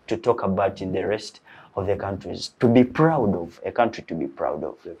to talk about in the rest of the countries, to be proud of, a country to be proud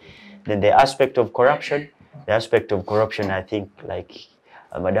of. Then the aspect of corruption, I think, like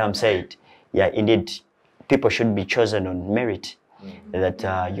Madam said, yeah, indeed, people should be chosen on merit,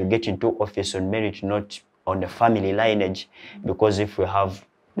 that you get into office on merit, not on the family lineage, because if we have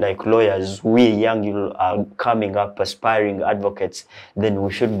like lawyers, we young people are coming up, aspiring advocates, then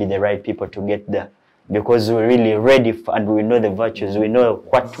we should be the right people to get there, because we're really ready and we know the virtues, we know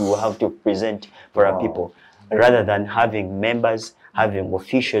what we have to present for our people, rather than having members, having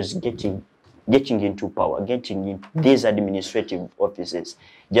officials getting into power, getting into these administrative offices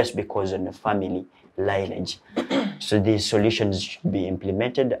just because of the family lineage. So these solutions should be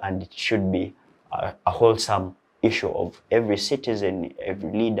implemented, and it should be a wholesome issue of every citizen,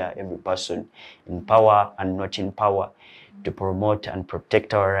 every leader, every person in power and not in power, to promote and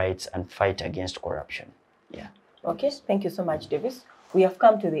protect our rights and fight against corruption. Yeah. Okay, thank you so much, Davis. We have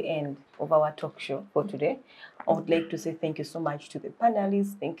come to the end of our talk show for today. I would like to say thank you so much to the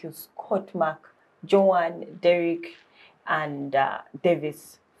panelists. Thank you, Scott Mark, Joan, Derrick, and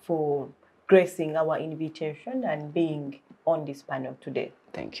Davis, for gracing our invitation and being on this panel today.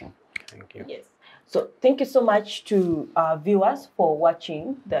 Thank you. Thank you. Yes. So thank you so much to our viewers for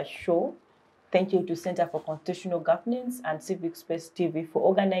watching the show. Thank you to Center for Constitutional Governance and Civic Space TV for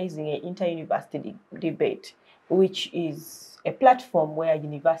organizing an inter-university debate, which is a platform where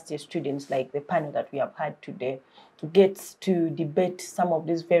university students, like the panel that we have had today, get to debate some of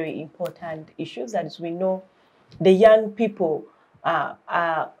these very important issues. As we know, the young people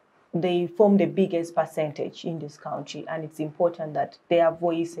they form the biggest percentage in this country, and it's important that their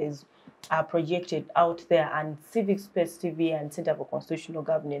voices are projected out there, and Civic Space TV and Center for Constitutional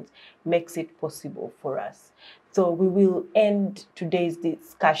Governance makes it possible for us. So we will end today's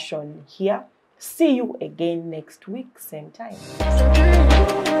discussion here. See you again next week, same time.